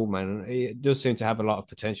very cool, man. It does seem to have a lot of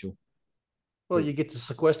potential. Well, you get to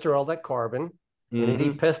sequester all that carbon. And any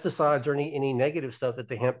pesticides or any negative stuff that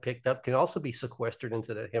the hemp picked up can also be sequestered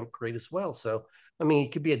into the hempcrete as well. So, I mean,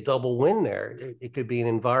 it could be a double win there. It could be an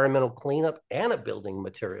environmental cleanup and a building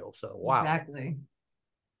material. So, wow. Exactly.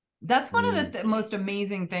 That's one of the most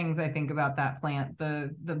amazing things I think about that plant.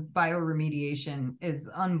 The bioremediation is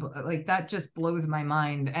like that just blows my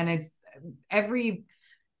mind. And it's every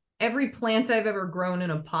plant I've ever grown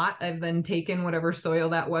in a pot, I've then taken whatever soil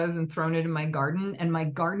that was and thrown it in my garden, and my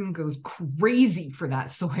garden goes crazy for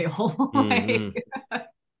that soil. Like,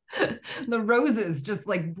 the roses just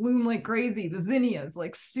like bloom like crazy. The zinnias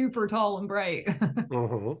like super tall and bright.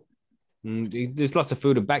 There's lots of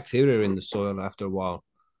food and bacteria in the soil after a while.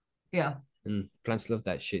 Yeah. And plants love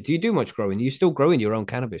that shit. Do you do much growing? You still growing your own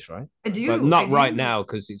cannabis, right? I do. But not right now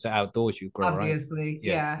because it's outdoors you grow, obviously,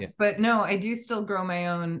 right? Yeah. But no, I do still grow my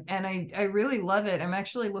own, and I really love it. I'm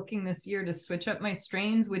actually looking this year to switch up my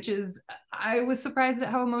strains, which is, I was surprised at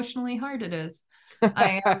how emotionally hard it is.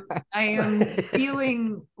 I am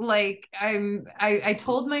feeling like I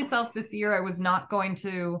told myself this year I was not going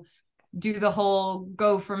to do the whole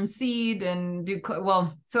go from seed and do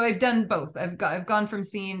well. So I've done both. I've gone from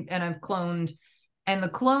seed and I've cloned, and the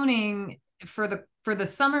cloning for the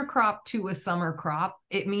summer crop to a summer crop,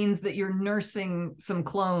 it means that you're nursing some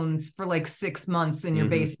clones for like 6 months in your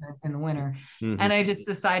basement in the winter. And I just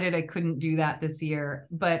decided I couldn't do that this year.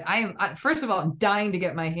 But first of all, I'm dying to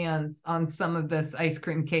get my hands on some of this ice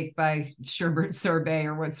cream cake by Sherbet Sorbet,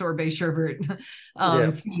 or what Sorbet Sherbet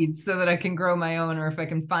seeds, so that I can grow my own, or if I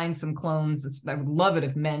can find some clones. I would love it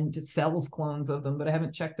if Men just sells clones of them, but I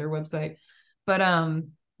haven't checked their website. But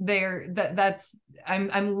I'm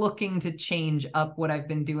looking to change up what I've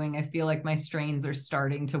been doing. I feel like my strains are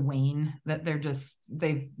starting to wane, that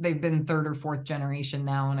they've been third or fourth generation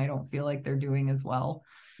now, and I don't feel like they're doing as well.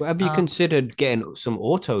 Well, have you considered getting some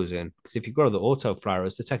autos in? Because if you grow the auto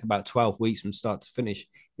flowers, they take about 12 weeks from start to finish.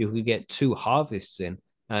 You could get 2 harvests in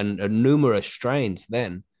and numerous strains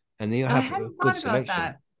then, and then you have a good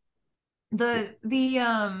selection. The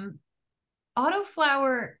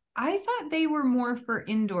autoflower, I thought they were more for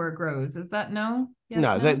indoor grows. Is that no? Yes,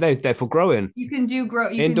 no, they're for growing. You can do grow.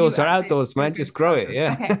 Indoors or outdoors, man. Just grow it.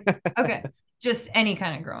 Yeah. Okay. Just any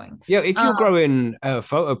kind of growing. Yeah. If you're growing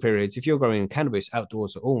photo periods, if you're growing cannabis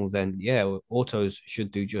outdoors at all, then yeah, autos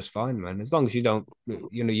should do just fine, man. As long as you don't,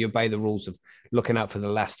 you obey the rules of looking out for the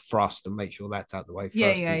last frost and make sure that's out the way first.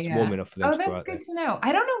 It's warm enough for them. Oh, that's good to know.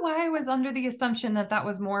 I don't know why I was under the assumption that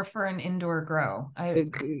was more for an indoor grow.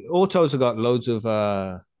 Autos have got loads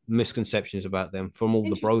of misconceptions about them from all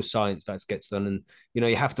the bro science that gets done, and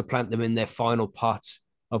you have to plant them in their final pot,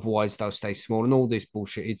 otherwise they'll stay small, and all this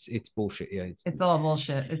bullshit. It's bullshit. Yeah, it's all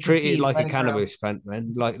bullshit. Treat it like a cannabis plant,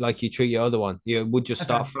 man, like you treat your other one. It would just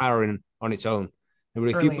start flowering on its own. And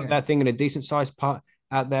if you put that thing in a decent sized pot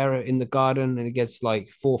out there in the garden, and it gets like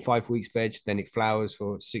 4 or 5 weeks veg, then it flowers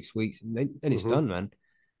for 6 weeks, and then it's done, man.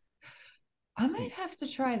 I might have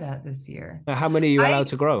to try that this year. Now, how many are you allowed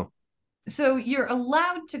to grow? So you're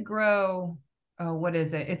allowed to grow, what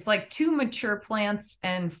is it? It's like 2 mature plants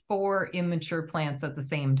and 4 immature plants at the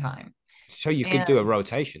same time. So you could do a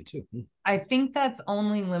rotation too. I think that's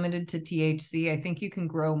only limited to THC. I think you can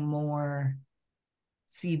grow more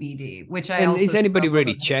CBD, which is anybody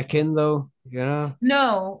really checking though?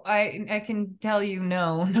 No, I can tell you,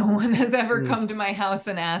 no one has ever come to my house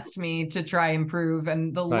and asked me to try and prove.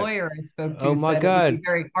 And the lawyer I spoke to said it would be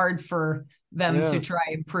very hard for them to try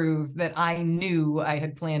and prove that I knew I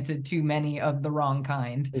had planted too many of the wrong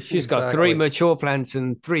kind. She's got 3 mature plants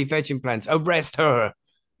and 3 vegging plants. Arrest her.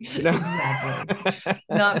 Exactly.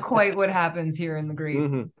 Not quite what happens here in the great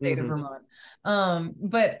state of Vermont.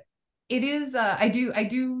 But it is, I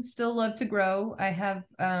do still love to grow. I have,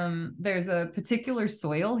 there's a particular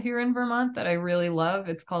soil here in Vermont that I really love.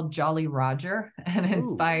 It's called Jolly Roger, and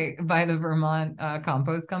it's by the Vermont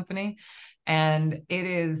Compost Company. And it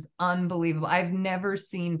is unbelievable. I've never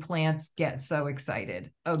seen plants get so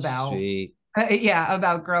excited about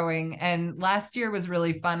about growing. And last year was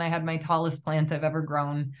really fun. I had my tallest plant I've ever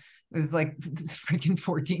grown. It was like freaking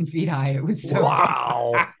 14 feet high. It was so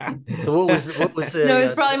wow. So what was the no, it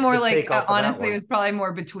was probably more like honestly, it was probably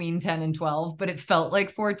more between 10 and 12, but it felt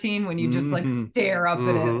like 14 when you just like stare up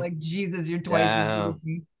at it like, Jesus, you're twice as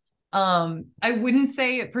big. I wouldn't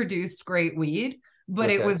say it produced great weed, but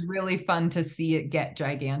it was really fun to see it get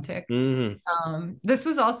gigantic. This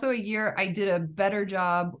was also a year I did a better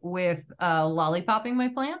job with lollipopping my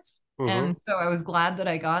plants. And so I was glad that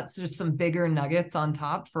I got just some bigger nuggets on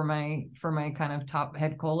top for my kind of top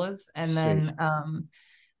head colas. And then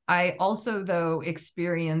I also, though,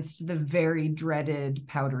 experienced the very dreaded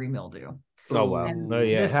powdery mildew. Oh, wow. Oh,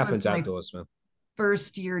 yeah, it happens outdoors, man.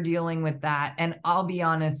 first year dealing with that. And I'll be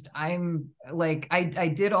honest, I'm like, I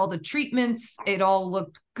did all the treatments. It all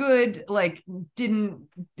looked good. Like didn't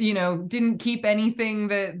keep anything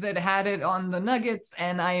that had it on the nuggets.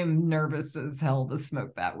 And I am nervous as hell to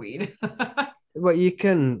smoke that weed. Well, you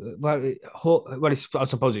can. I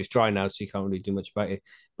suppose it's dry now, so you can't really do much about it.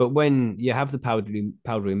 But when you have the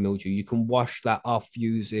powdery mildew, you can wash that off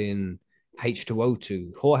using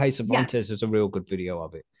H2O2. Jorge Cervantes has a real good video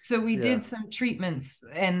of it. So we did some treatments,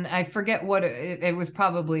 and I forget what it was.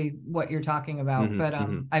 Probably what you're talking about, but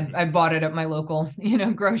I bought it at my local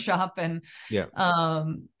grow shop, and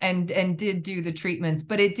and did do the treatments,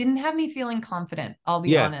 but it didn't have me feeling confident. I'll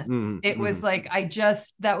be honest. It was like I've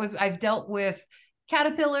dealt with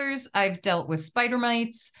caterpillars, I've dealt with spider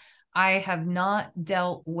mites. I have not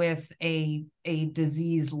dealt with a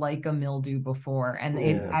disease like a mildew before, and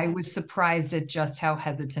I was surprised at just how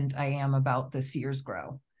hesitant I am about this year's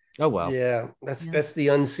grow. Oh well. Yeah, that's the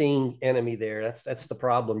unseen enemy there. That's the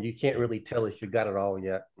problem. You can't really tell if you got it all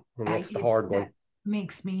yet, and that's the hard one.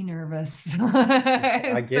 Makes me nervous.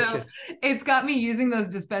 I get you. It's got me using those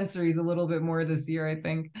dispensaries a little bit more this year, I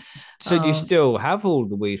think. So do you still have all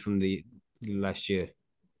the weed from the last year?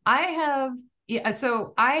 I have. Yeah,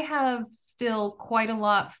 so I have still quite a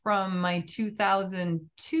lot from my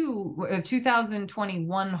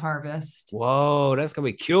 2021 harvest. Whoa, that's gonna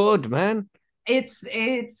be cured, man. It's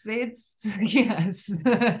yes.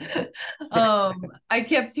 I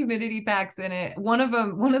kept humidity packs in it. One of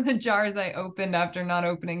the jars I opened after not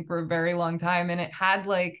opening for a very long time, and it had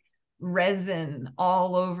like resin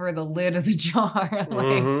all over the lid of the jar.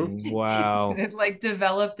 Wow. It like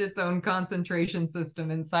developed its own concentration system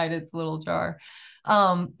inside its little jar.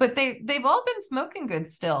 But they've all been smoking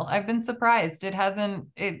good still. I've been surprised.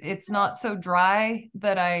 It's not so dry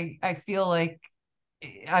that I feel like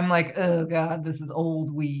I'm like, oh God, this is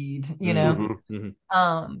old weed,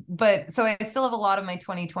 But so I still have a lot of my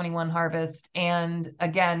 2021 harvest. And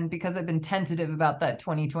again, because I've been tentative about that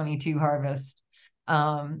 2022 harvest,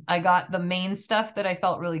 I got the main stuff that I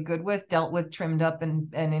felt really good with, dealt with, trimmed up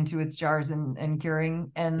and into its jars and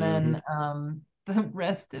curing. And then the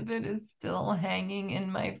rest of it is still hanging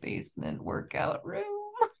in my basement workout room.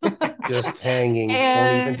 Just hanging.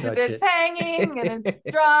 And it's hanging and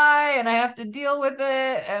it's dry and I have to deal with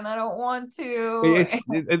it and I don't want to.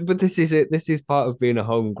 But this is it. This is part of being a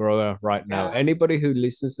home grower right now. Anybody who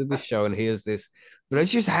listens to this show and hears this,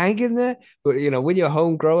 it's just hanging there. But when you're a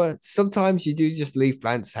home grower, sometimes you do just leave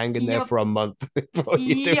plants hanging there for a month before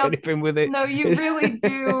you do anything with it. No, you really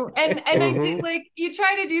do. And I do, like, you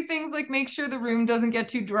try to do things like make sure the room doesn't get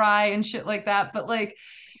too dry and shit like that. But like,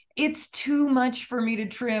 it's too much for me to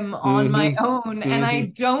trim on my own. And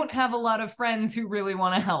I don't have a lot of friends who really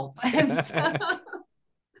want to help. And so...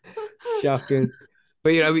 Shocking. But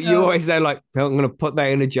you always say like, I'm going to put that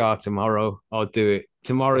in a jar tomorrow. I'll do it.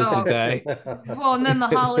 Tomorrow's the day. Well, and then the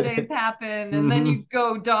holidays happen, and then you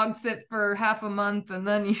go dog sit for half a month, and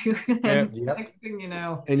then next thing you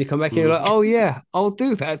know, and you come back and you're like, oh yeah, I'll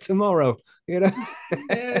do that tomorrow.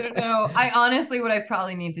 I honestly, what I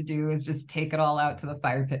probably need to do is just take it all out to the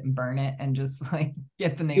fire pit and burn it, and just like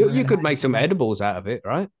get the neighborhood. You could make some edibles out of it,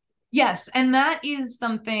 right? Yes, and that is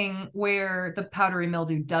something where the powdery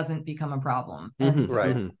mildew doesn't become a problem, and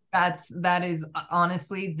so that is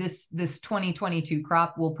honestly this 2022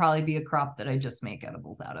 crop will probably be a crop that I just make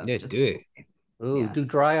edibles out of. Yeah, just do it. Do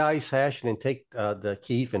dry ice hashing and take the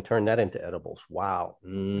keef and turn that into edibles. Wow,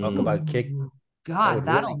 talk about kick. God,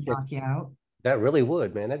 that'll knock you out. That really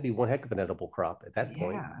would, man. That'd be one heck of an edible crop at that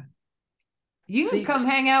point. You can come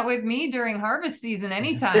hang out with me during harvest season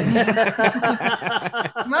anytime.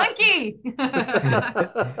 Monkey.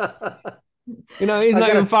 He's not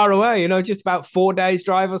even far away, just about 4 days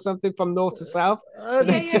drive or something from north to south. 2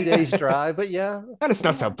 days drive, but yeah. And it's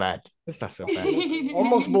not so bad. It's not so bad.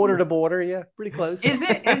 Almost border to border, yeah. Pretty close. Is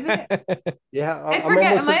it? Yeah. I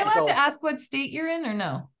forget. Am I allowed to ask what state you're in or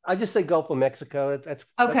no? I just say Gulf of Mexico. That's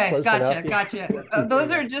okay. Close Gotcha. enough.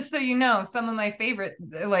 Those are, just so you know, some of my favorite.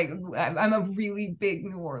 Like, I'm a really big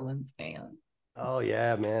New Orleans fan. Oh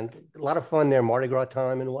yeah, man! A lot of fun there, Mardi Gras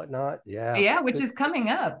time and whatnot. Yeah, which is coming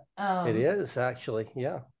up. It is actually,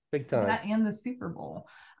 yeah, big time. That and the Super Bowl.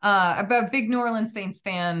 I'm a big New Orleans Saints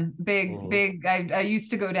fan. Big. I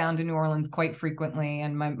used to go down to New Orleans quite frequently,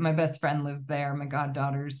 and my best friend lives there. My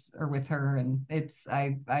goddaughters are with her, and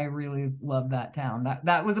I really love that town.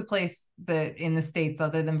 That was a place that in the States,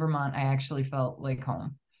 other than Vermont, I actually felt like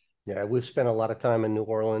home. Yeah, we've spent a lot of time in New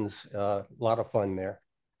Orleans. A lot of fun there.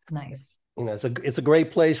 Nice. It's a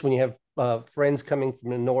great place when you have friends coming from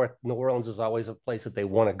the north. New Orleans is always a place that they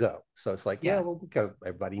want to go. So it's like, we'll go.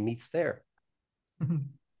 Everybody meets there.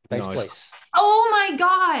 Nice Nice. place. Oh my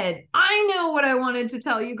God. I know what I wanted to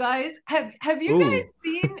tell you guys. Have you Ooh. guys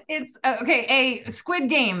seen it's okay, a Squid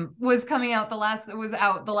Game was out the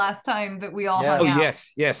last time that we all Yeah. hung Oh, out.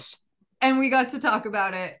 yes. And we got to talk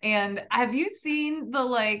about it. And have you seen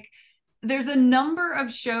there's a number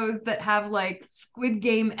of shows that have like Squid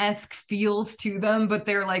Game-esque feels to them, but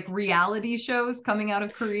they're like reality shows coming out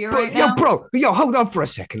of Korea right now. Hold on for a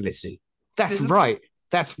second, Lizzie. That's Physical? right.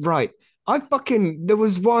 There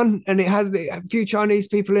was one and it had a few Chinese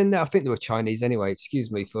people in there. I think they were Chinese anyway.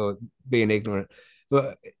 Excuse me for being ignorant.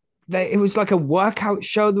 But it was like a workout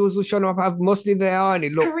show that was showing up how muscly they are. And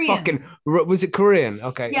it looked Korean. was it Korean?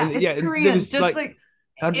 Okay. Yeah, and, it's Korean. There was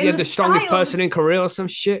just the strongest person in Korea or some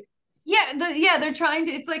shit. Yeah, they're trying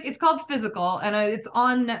to. It's called Physical, and it's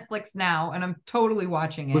on Netflix now, and I'm totally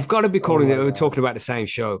watching it. We've got to be calling my it. We're God. talking about the same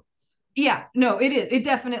show. Yeah, no, it is. It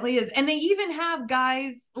definitely is, and they even have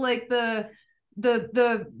guys like the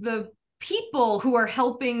people who are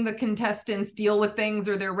helping the contestants deal with things,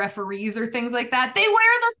 or their referees or things like that. They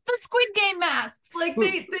wear the Squid Game masks, like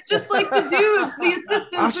they just like the dudes, the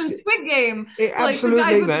assistants in Squid Game, like the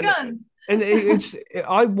guys with the guns. And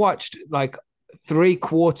I watched like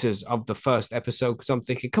 3/4 of the first episode because I'm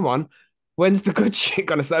thinking, come on, when's the good shit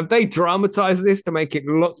gonna start? Have they dramatized this to make it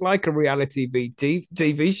look like a reality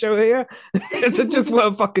TV show here? It's just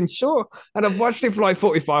well fucking sure. And I've watched it for like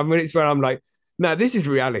 45 minutes where I'm like, no, this is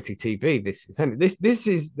reality TV. This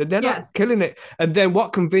is they're not killing it. And then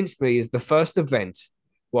what convinced me is the first event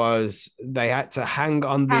was they had to hang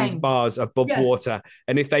on these bars above water,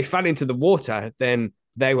 and if they fell into the water, then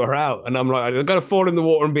they were out. And I'm like, they're going to fall in the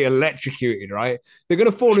water and be electrocuted, right? They're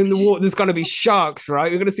going to fall in the water. There's going to be sharks,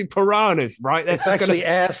 right? You're going to see piranhas, right? It's actually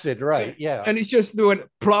acid, right? Yeah. And it's just doing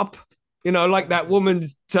plop, like that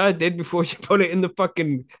woman's turd did before she put it in the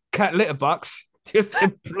fucking cat litter box. Just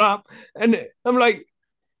a plop. And I'm like,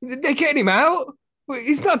 they're getting him out?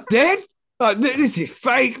 He's not dead? Like, this is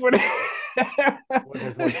fake.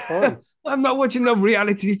 I'm not watching no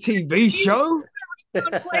reality TV show.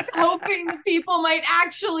 Like hoping the people might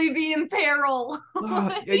actually be in peril.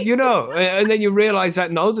 And then you realize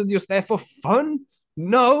that no, they're just there for fun.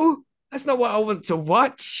 No, that's not what I want to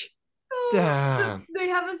watch. So they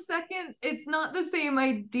have a second, it's not the same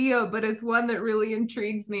idea, but it's one that really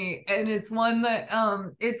intrigues me. And it's one that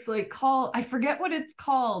it's like called, I forget what it's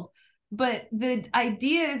called, but the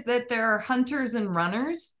idea is that there are hunters and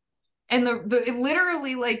runners. And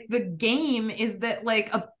literally like the game is that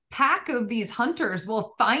like a pack of these hunters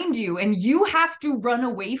will find you and you have to run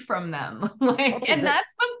away from them. And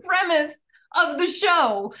that's the premise of the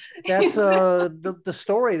show. That's the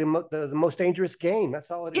story, the most dangerous game.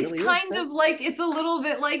 That's all it really is. It's kind of like, it's a little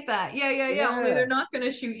bit like that. Yeah. Only they're not going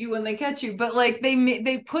to shoot you when they catch you, but like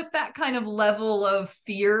they put that kind of level of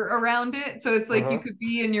fear around it. So it's like you could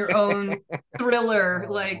be in your own thriller,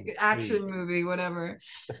 action movie, whatever.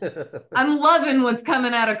 I'm loving what's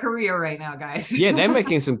coming out of Korea right now, guys. Yeah, they're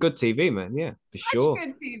making some good TV, man. Yeah, for sure.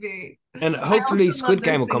 Good TV. And hopefully Squid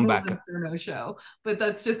Game will come back. Inferno show, but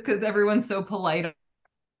that's just because everyone's so polite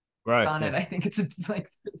on it. I think it's like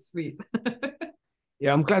so sweet.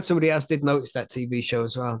 Yeah, I'm glad somebody else did notice that TV show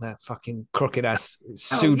as well. That fucking crooked ass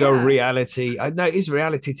pseudo reality. I know it is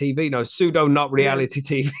reality TV. No, pseudo not reality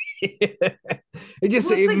TV.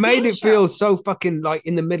 It made it feel so fucking like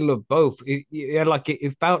in the middle of both.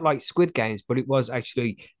 It felt like Squid Games, but it was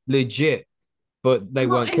actually legit. But they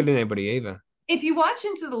weren't killing anybody either. If you watch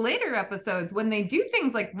into the later episodes, when they do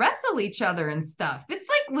things like wrestle each other and stuff, it's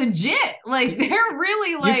like legit. Like they're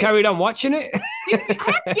really like. You carried on watching it?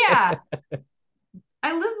 Heck yeah.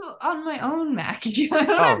 I live on my own, Mackie. I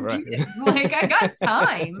don't have kids. Like I got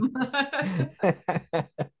time.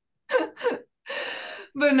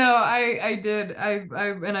 But no, I did.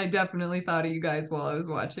 I definitely thought of you guys while I was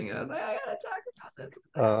watching it. I was like, I gotta talk about this.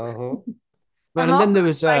 Right, I'm and then also there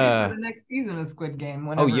was excited for the next season of Squid Game.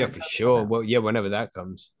 Oh yeah, for sure. Well, yeah, whenever that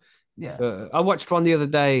comes. Yeah. I watched one the other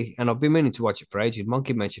day, and I've been meaning to watch it for ages.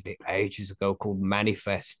 Monkey mentioned it ages ago, called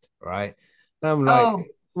Manifest. Right? And I'm like,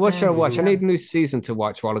 what should I watch? I need a new season to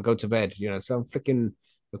watch while I go to bed. So I'm flicking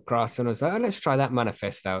across, and I was like, let's try that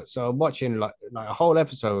Manifest out. So I'm watching like a whole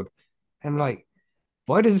episode. And I'm like,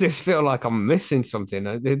 why does this feel like I'm missing something?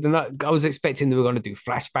 I was expecting they were going to do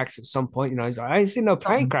flashbacks at some point. It's like, I ain't seen no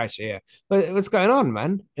plane crash here. What's going on,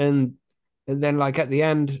 man? And then like at the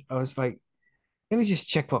end, I was like, let me just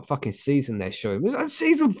check what fucking season they're showing. Was that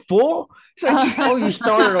season 4? You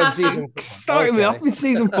started on season 4. Starting me off in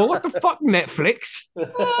season 4. What the fuck, Netflix?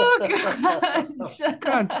 Oh, gosh.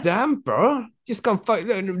 God damn, bro. Just gone fuck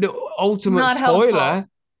the ultimate spoiler.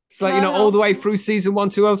 It's like, Not all the way helpful. through season 1,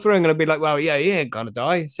 2, or 3, I'm gonna be like, well, yeah, he ain't gonna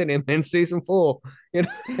die. Send him in season 4. You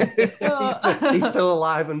know, He's still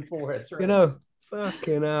alive and for it. That's you right. know,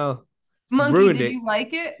 fucking hell. Monkey, Ruined did it. you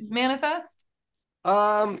like it? Manifest?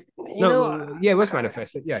 Yeah, it was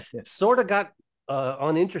manifested. Yeah, yeah. Sort of got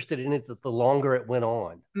uninterested in it the longer it went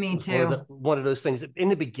on. Me It was too. one of those things. In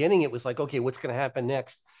the beginning, it was like, okay, what's going to happen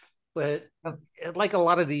next? But Oh. like a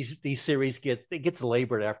lot of these series gets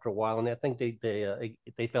labored after a while, and I think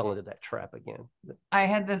they fell into that trap again. I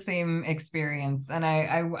had the same experience, and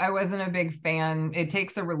I wasn't a big fan. It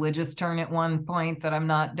takes a religious turn at one point that I'm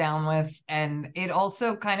not down with, and it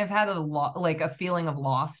also kind of had like a feeling of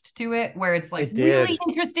lost to it, where it's like It really did.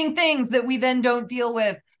 interesting things that we then don't deal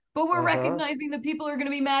with. But we're Uh-huh. recognizing that people are going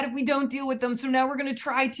to be mad if we don't deal with them. So now we're going to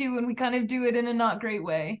try to, and we kind of do it in a not great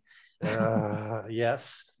way.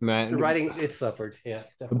 Yes. The Man, writing, it suffered. Yeah,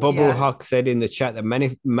 definitely. Bubble Yeah. Huck said in the chat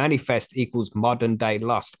that manifest equals modern day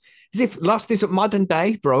Lost. As if Lost isn't modern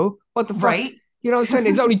day, bro. What the fuck? Right? You know what I'm saying?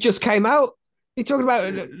 It's only just came out. You're talking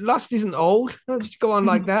about Lost isn't old. Don't just go on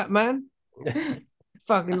like that, man.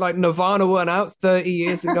 Fucking like Nirvana went out 30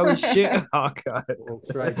 years ago and shit. Oh, God.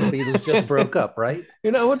 That's right. The Beatles just broke up, right?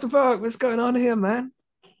 What the fuck? What's going on here, man?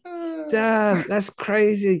 Damn, that's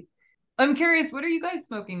crazy. I'm curious, what are you guys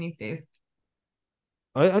smoking these days?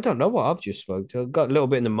 I don't know what I've just smoked. I've got a little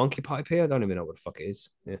bit in the monkey pipe here. I don't even know what the fuck it is.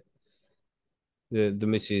 Yeah. The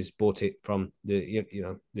missus bought it from the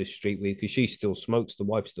street weed because she still smokes. The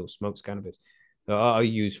wife still smokes cannabis. I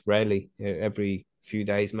use rarely, every few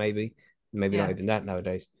days, maybe not Yeah. even that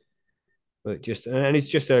nowadays. But it's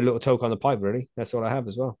just a little toke on the pipe, really. That's all I have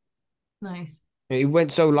as well. Nice. It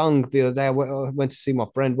went so long the other day. I went to see my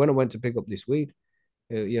friend when I went to pick up this weed,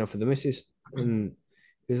 for the missus, and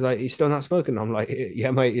he's like, "He's still not smoking." I'm like,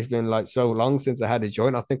 "Yeah, mate. It's been like so long since I had a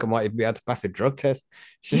joint. I think I might even be able to pass a drug test."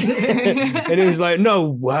 And he was like, "No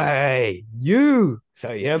way, you."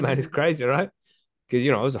 So yeah, man, it's crazy, right? Because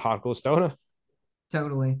I was a hardcore stoner.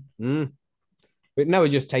 Totally. Mm. But now I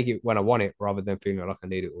just take it when I want it, rather than feeling like I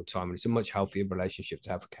need it all the time. And it's a much healthier relationship to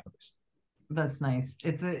have with cannabis. That's nice.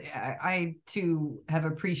 I too have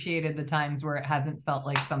appreciated the times where it hasn't felt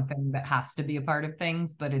like something that has to be a part of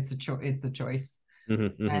things, but it's a choice. Mm-hmm,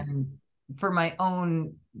 mm-hmm. And for my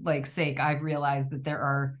own sake, I've realized that there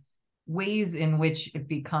are ways in which it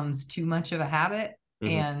becomes too much of a habit.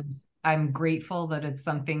 Mm-hmm. And I'm grateful that it's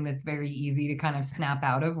something that's very easy to kind of snap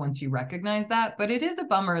out of once you recognize that. But it is a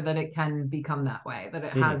bummer that it can become that way, that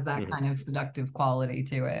it has that kind of seductive quality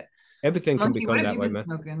to it. Everything can Monkey, what become have that you way, been man.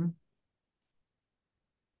 smoking?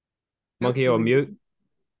 Monkey Did on we mute.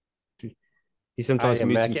 He I sometimes am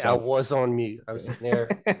mutes Mackie. I himself. was on mute. I was sitting there.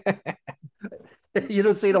 You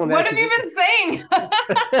don't see it on What that have you been saying?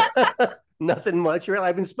 nothing much. Really,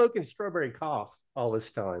 I've been smoking strawberry cough all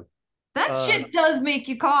this time. That shit does make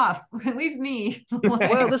you cough. At least me.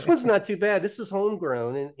 Well, this one's not too bad. This is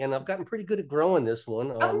homegrown, and I've gotten pretty good at growing this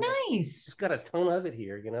one. Oh, nice. Just got a ton of it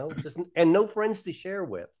here, just and no friends to share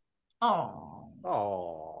with. Oh.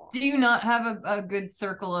 Oh, Do you not have a good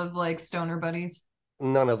circle of stoner buddies?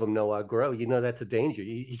 none of them know I grow. That's a danger.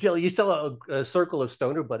 You tell a circle of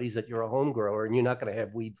stoner buddies that you're a home grower, and you're not going to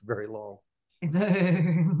have weed for very long.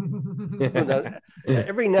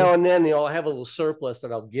 Every now and then they all have a little surplus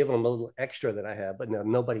that I'll give them, a little extra that I have, but no,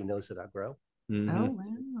 nobody knows that I grow. Mm-hmm. Oh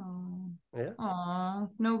wow. Yeah. Aw,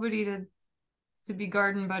 nobody to be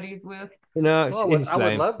garden buddies with. Well, it's I would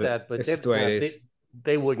lame, love that, but it's just the way it is.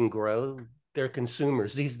 they wouldn't grow. They're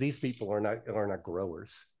consumers. These people are not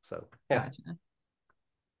growers. So yeah. Gotcha.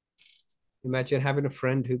 Imagine having a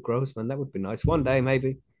friend who grows, man. That would be nice. One day,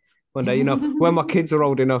 maybe. One day, when my kids are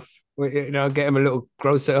old enough, get them a little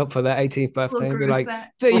grow set up for their 18th birthday and be like,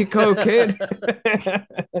 "There you go, kid.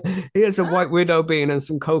 Here's a white widow bean and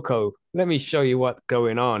some cocoa. Let me show you what's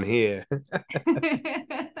going on here."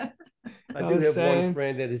 I do have one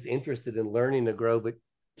friend that is interested in learning to grow, but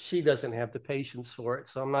she doesn't have the patience for it.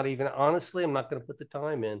 So I'm not going to put the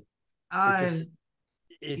time in.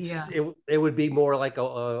 It would be more like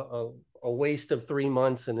a waste of 3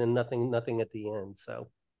 months and then nothing at the end. So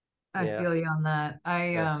I feel you on that.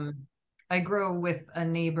 I grow with a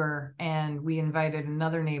neighbor, and we invited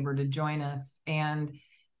another neighbor to join us, and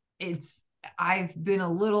I've been a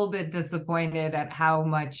little bit disappointed at how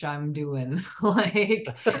much I'm doing.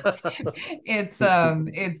 It's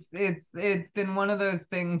been one of those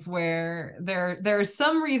things where there are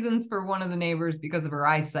some reasons for one of the neighbors, because of her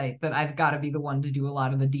eyesight, that I've got to be the one to do a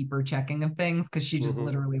lot of the deeper checking of things, because she just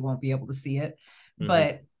literally won't be able to see it.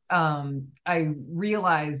 But I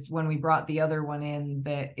realized when we brought the other one in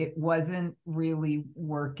that it wasn't really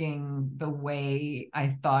working the way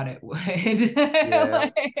I thought it would. Yeah.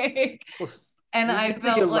 Well, And I Either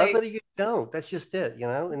felt you love like, it or you don't. That's just it,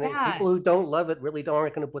 And yeah, people who don't love it really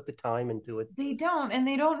aren't going to put the time into it. they don't, and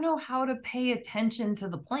they don't know how to pay attention to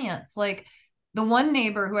the plants. Like the one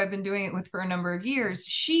neighbor who I've been doing it with for a number of years,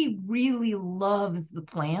 she really loves the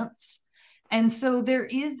plants. And so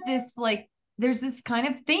there's this kind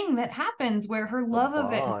of thing that happens where her A love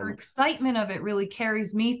of it and her bond. excitement of it really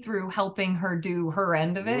carries me through helping her do her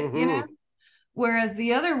end of it, Mm-hmm. Whereas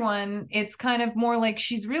the other one, it's kind of more like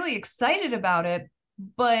she's really excited about it,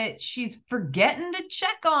 but she's forgetting to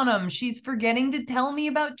check on them. She's forgetting to tell me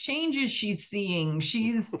about changes she's seeing.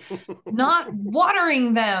 She's not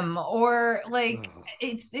watering them, or like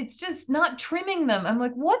it's just not trimming them. I'm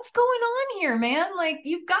like, what's going on here, man? Like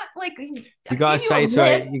you've got like I You gotta gave you a say to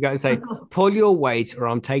it. list. You gotta say, pull your weight, or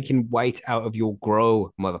I'm taking weight out of your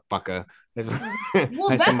grow, motherfucker. That's, Well,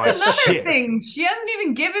 that's that's my another shit. thing. She hasn't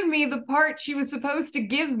even given me the part she was supposed to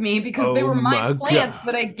give me because they Oh were my my plants god.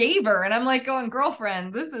 that I gave her. And I'm like going,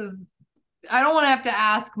 girlfriend, I don't want to have to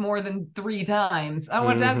ask more than 3 times. I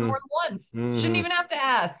want to ask more than once. Shouldn't Mm-hmm. even have to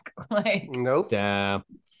ask. Like, Nope. Damn.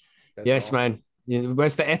 That's Yes, awful. man.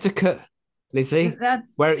 Where's the etiquette, Lizzie?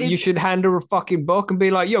 Where you it's should hand her a fucking book and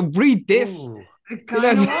be like, "Yo, read this." Ooh. I You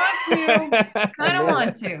know. kind of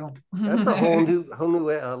want to. Kind And of then want to. that's a whole new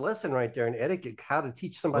lesson right there in etiquette. How to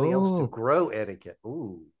teach somebody else to Oh, grow etiquette.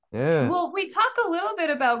 Ooh. yeah. Well, we talk a little bit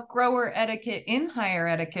about grower etiquette in higher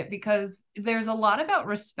etiquette because there's a lot about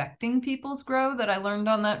respecting people's grow that I learned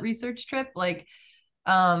on that research trip. Like,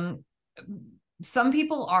 um, some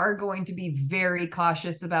people are going to be very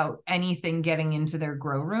cautious about anything getting into their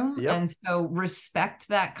grow room. Yep. And so respect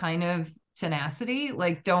that kind of tenacity.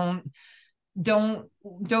 Like, don't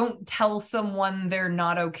tell someone they're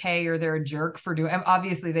not okay or they're a jerk for doing.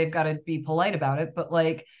 Obviously they've got to be polite about it, but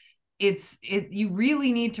like you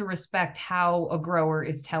really need to respect how a grower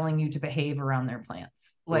is telling you to behave around their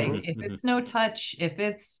plants. Like if it's no touch, if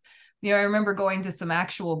it's I remember going to some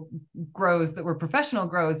actual grows that were professional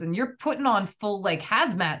grows, and you're putting on full like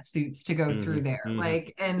hazmat suits to go through there,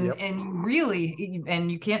 like Yep. and you really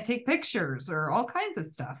and you can't take pictures or all kinds of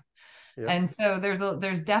stuff. Yep. And so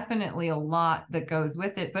there's definitely a lot that goes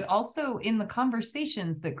with it, but also in the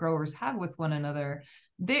conversations that growers have with one another,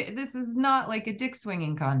 this is not like a dick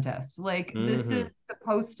swinging contest. Like this is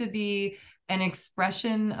supposed to be an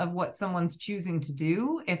expression of what someone's choosing to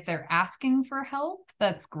do. If they're asking for help,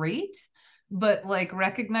 that's great. But like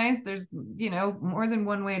recognize there's more than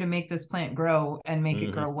one way to make this plant grow and make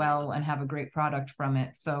it grow well and have a great product from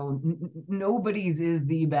it. So nobody's is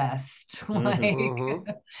the best. Like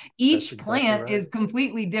each exactly plant right. is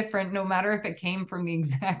completely different, no matter if it came from the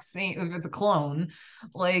exact same, if it's a clone.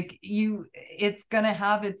 Like it's gonna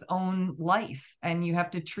have its own life, and you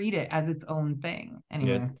have to treat it as its own thing.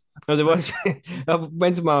 Anyway. Yeah. No, there was. I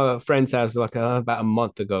went to my friend's house like about a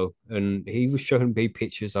month ago, and he was showing me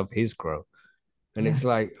pictures of his grow, and it's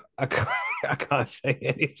like I can't say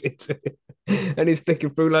anything to him. And he's picking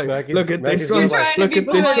through like, look at this one, look at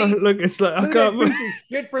this one, look. It's like I can't. Look at that piece of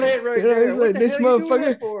shit plant right there. It's What like the this hell are you doing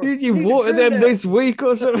motherfucker. that for? Did you need to water trim them that. this week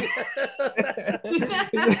or something?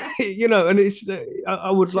 And it's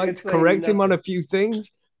I would like to say correct him on nothing. a few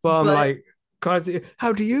things, but I'm like, guys,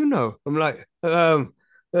 how do you know? I'm like,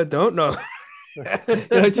 I don't know.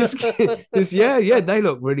 Just yeah, they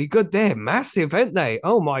look really good. They're massive, aren't they?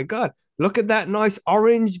 Oh my god, look at that nice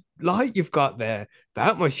orange light you've got there.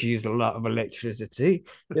 That must use a lot of electricity,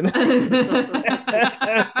 And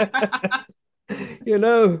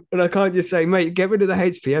I can't just say, mate, get rid of the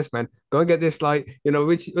HPS, man. Go and get this light.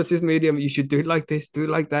 What's this medium? You should do it like this, do it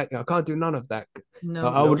like that. I can't do none of that. No,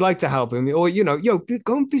 I would like to help him, or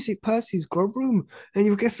go and visit Percy's grow room, and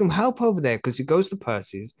you'll get some help over there because he goes to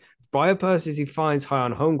Percy's. Via Percy's, he finds High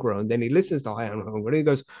on Homegrown. Then he listens to High on Homegrown. And he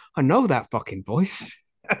goes, I know that fucking voice.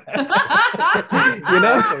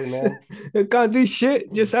 Exactly, man. Can't do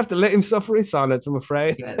shit. Just have to let him suffer in silence, I'm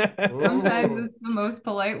afraid. Sometimes it's the most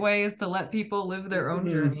polite way is to let people live their own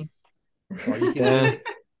journey. All you can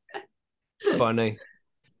do. Funny.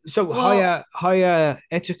 So higher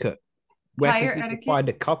etiquette. Where Higher can people etiquette? find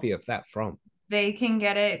a copy of that from? They can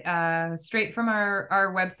get it straight from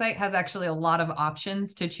our website. Has actually a lot of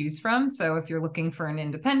options to choose from. So if you're looking for an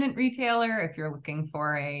independent retailer, if you're looking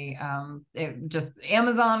for just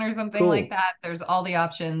Amazon or something like that, there's all the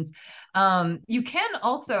options. You can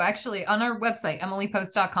also actually on our website,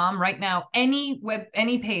 emilypost.com right now, any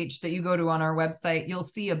page that you go to on our website, you'll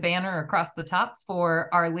see a banner across the top for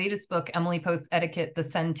our latest book, Emily Post Etiquette, the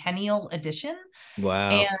Centennial Edition. Wow.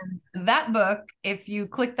 And that book, if you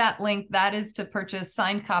click that link, that is to purchase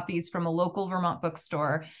signed copies from a local Vermont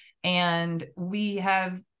bookstore. And we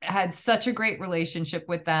have had such a great relationship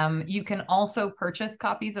with them. You can also purchase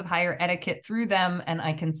copies of Higher Etiquette through them, and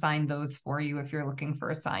I can sign those for you if you're looking for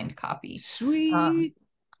a signed copy. Sweet.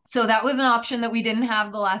 So that was an option that we didn't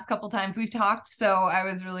have the last couple times we've talked. So I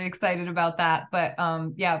was really excited about that. But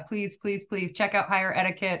yeah, please check out Higher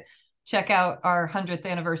Etiquette. Check out our 100th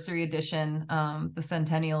anniversary edition, the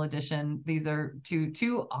Centennial edition. These are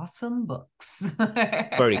two awesome books.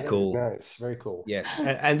 Very cool. Nice. Very cool. Yes.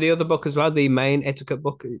 And the other book as well, the main etiquette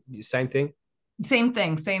book, same thing? Same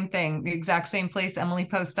thing. The exact same place,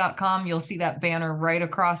 emilypost.com. You'll see that banner right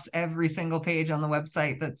across every single page on the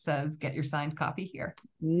website that says get your signed copy here.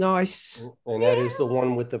 Nice. And that is the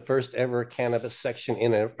one with the first ever cannabis section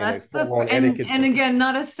in a full-on and etiquette book. again,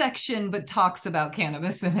 not a section, but talks about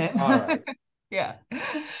cannabis in it. All right. Yeah.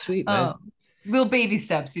 Sweet, man. Little baby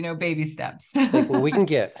steps, baby steps. Like what we can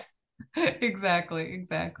get. Exactly.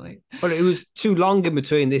 But it was too long in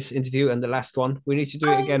between this interview and the last one. We need to do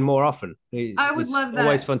it again more often. I would love that.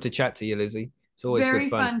 Always fun to chat to you, Lizzie. It's always very good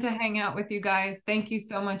fun to hang out with you guys. Thank you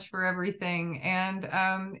so much for everything, and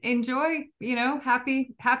enjoy.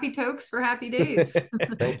 Happy tokes for happy days.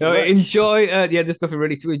 Enjoy. Yeah, there's nothing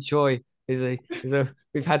really to enjoy.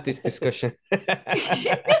 We've had this discussion.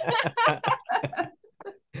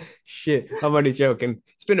 Shit, I'm only joking.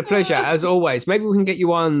 It's been a pleasure as always. Maybe we can get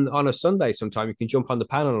you on a Sunday sometime. You can jump on the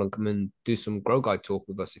panel and come and do some Grow Guide talk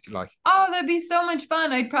with us if you like. Oh, that'd be so much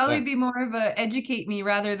fun. I'd probably be more of a educate me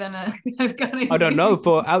rather than a I've got I don't know,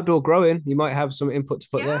 for outdoor growing, you might have some input to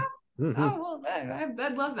put there. Mm-hmm. Oh, well,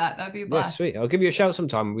 I'd love that. That'd be a blast. Yeah, sweet. I'll give you a shout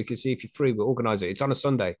sometime. We can see if you're free. We'll organize it. It's on a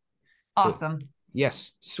Sunday. Awesome. But,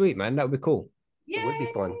 yes, sweet, man. That would be cool. Yay. It would be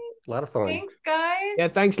fun. A lot of fun. Thanks, guys. Yeah,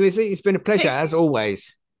 thanks, Lizzie. It's been a pleasure as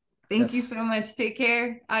always. Thank you so much. Take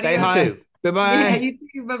care. Stay high. Bye-bye. Yeah, you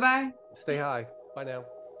too. Bye-bye. Stay high. Bye now.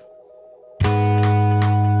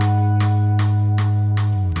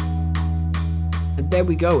 And there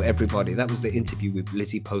we go, everybody. That was the interview with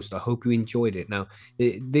Lizzie Post. I hope you enjoyed it. Now,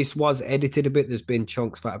 this was edited a bit. There's been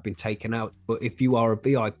chunks that have been taken out. But if you are a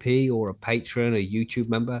VIP or a patron, a YouTube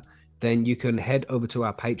member, then you can head over to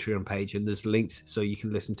our Patreon page and there's links so you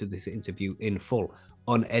can listen to this interview in full,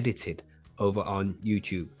 unedited, over on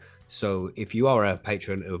YouTube. So if you are a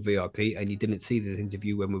patron or VIP and you didn't see this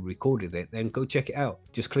interview when we recorded it, then go check it out.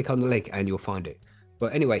 Just click on the link and you'll find it.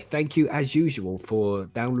 But anyway, thank you as usual for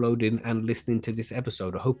downloading and listening to this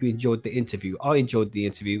episode. I hope you enjoyed the interview. I enjoyed the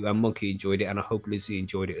interview and Monkey enjoyed it, and I hope Lizzie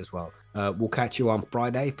enjoyed it as well. We'll catch you on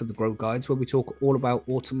Friday for the Grow Guides, where we talk all about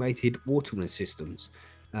automated watering systems.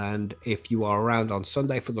 And if you are around on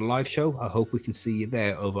Sunday for the live show, I hope we can see you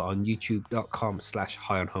there over on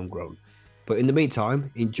youtube.com/high-on-homegrown. But in the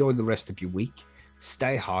meantime, enjoy the rest of your week.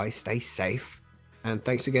 Stay high, stay safe. And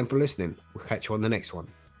thanks again for listening. We'll catch you on the next one.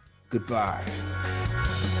 Goodbye.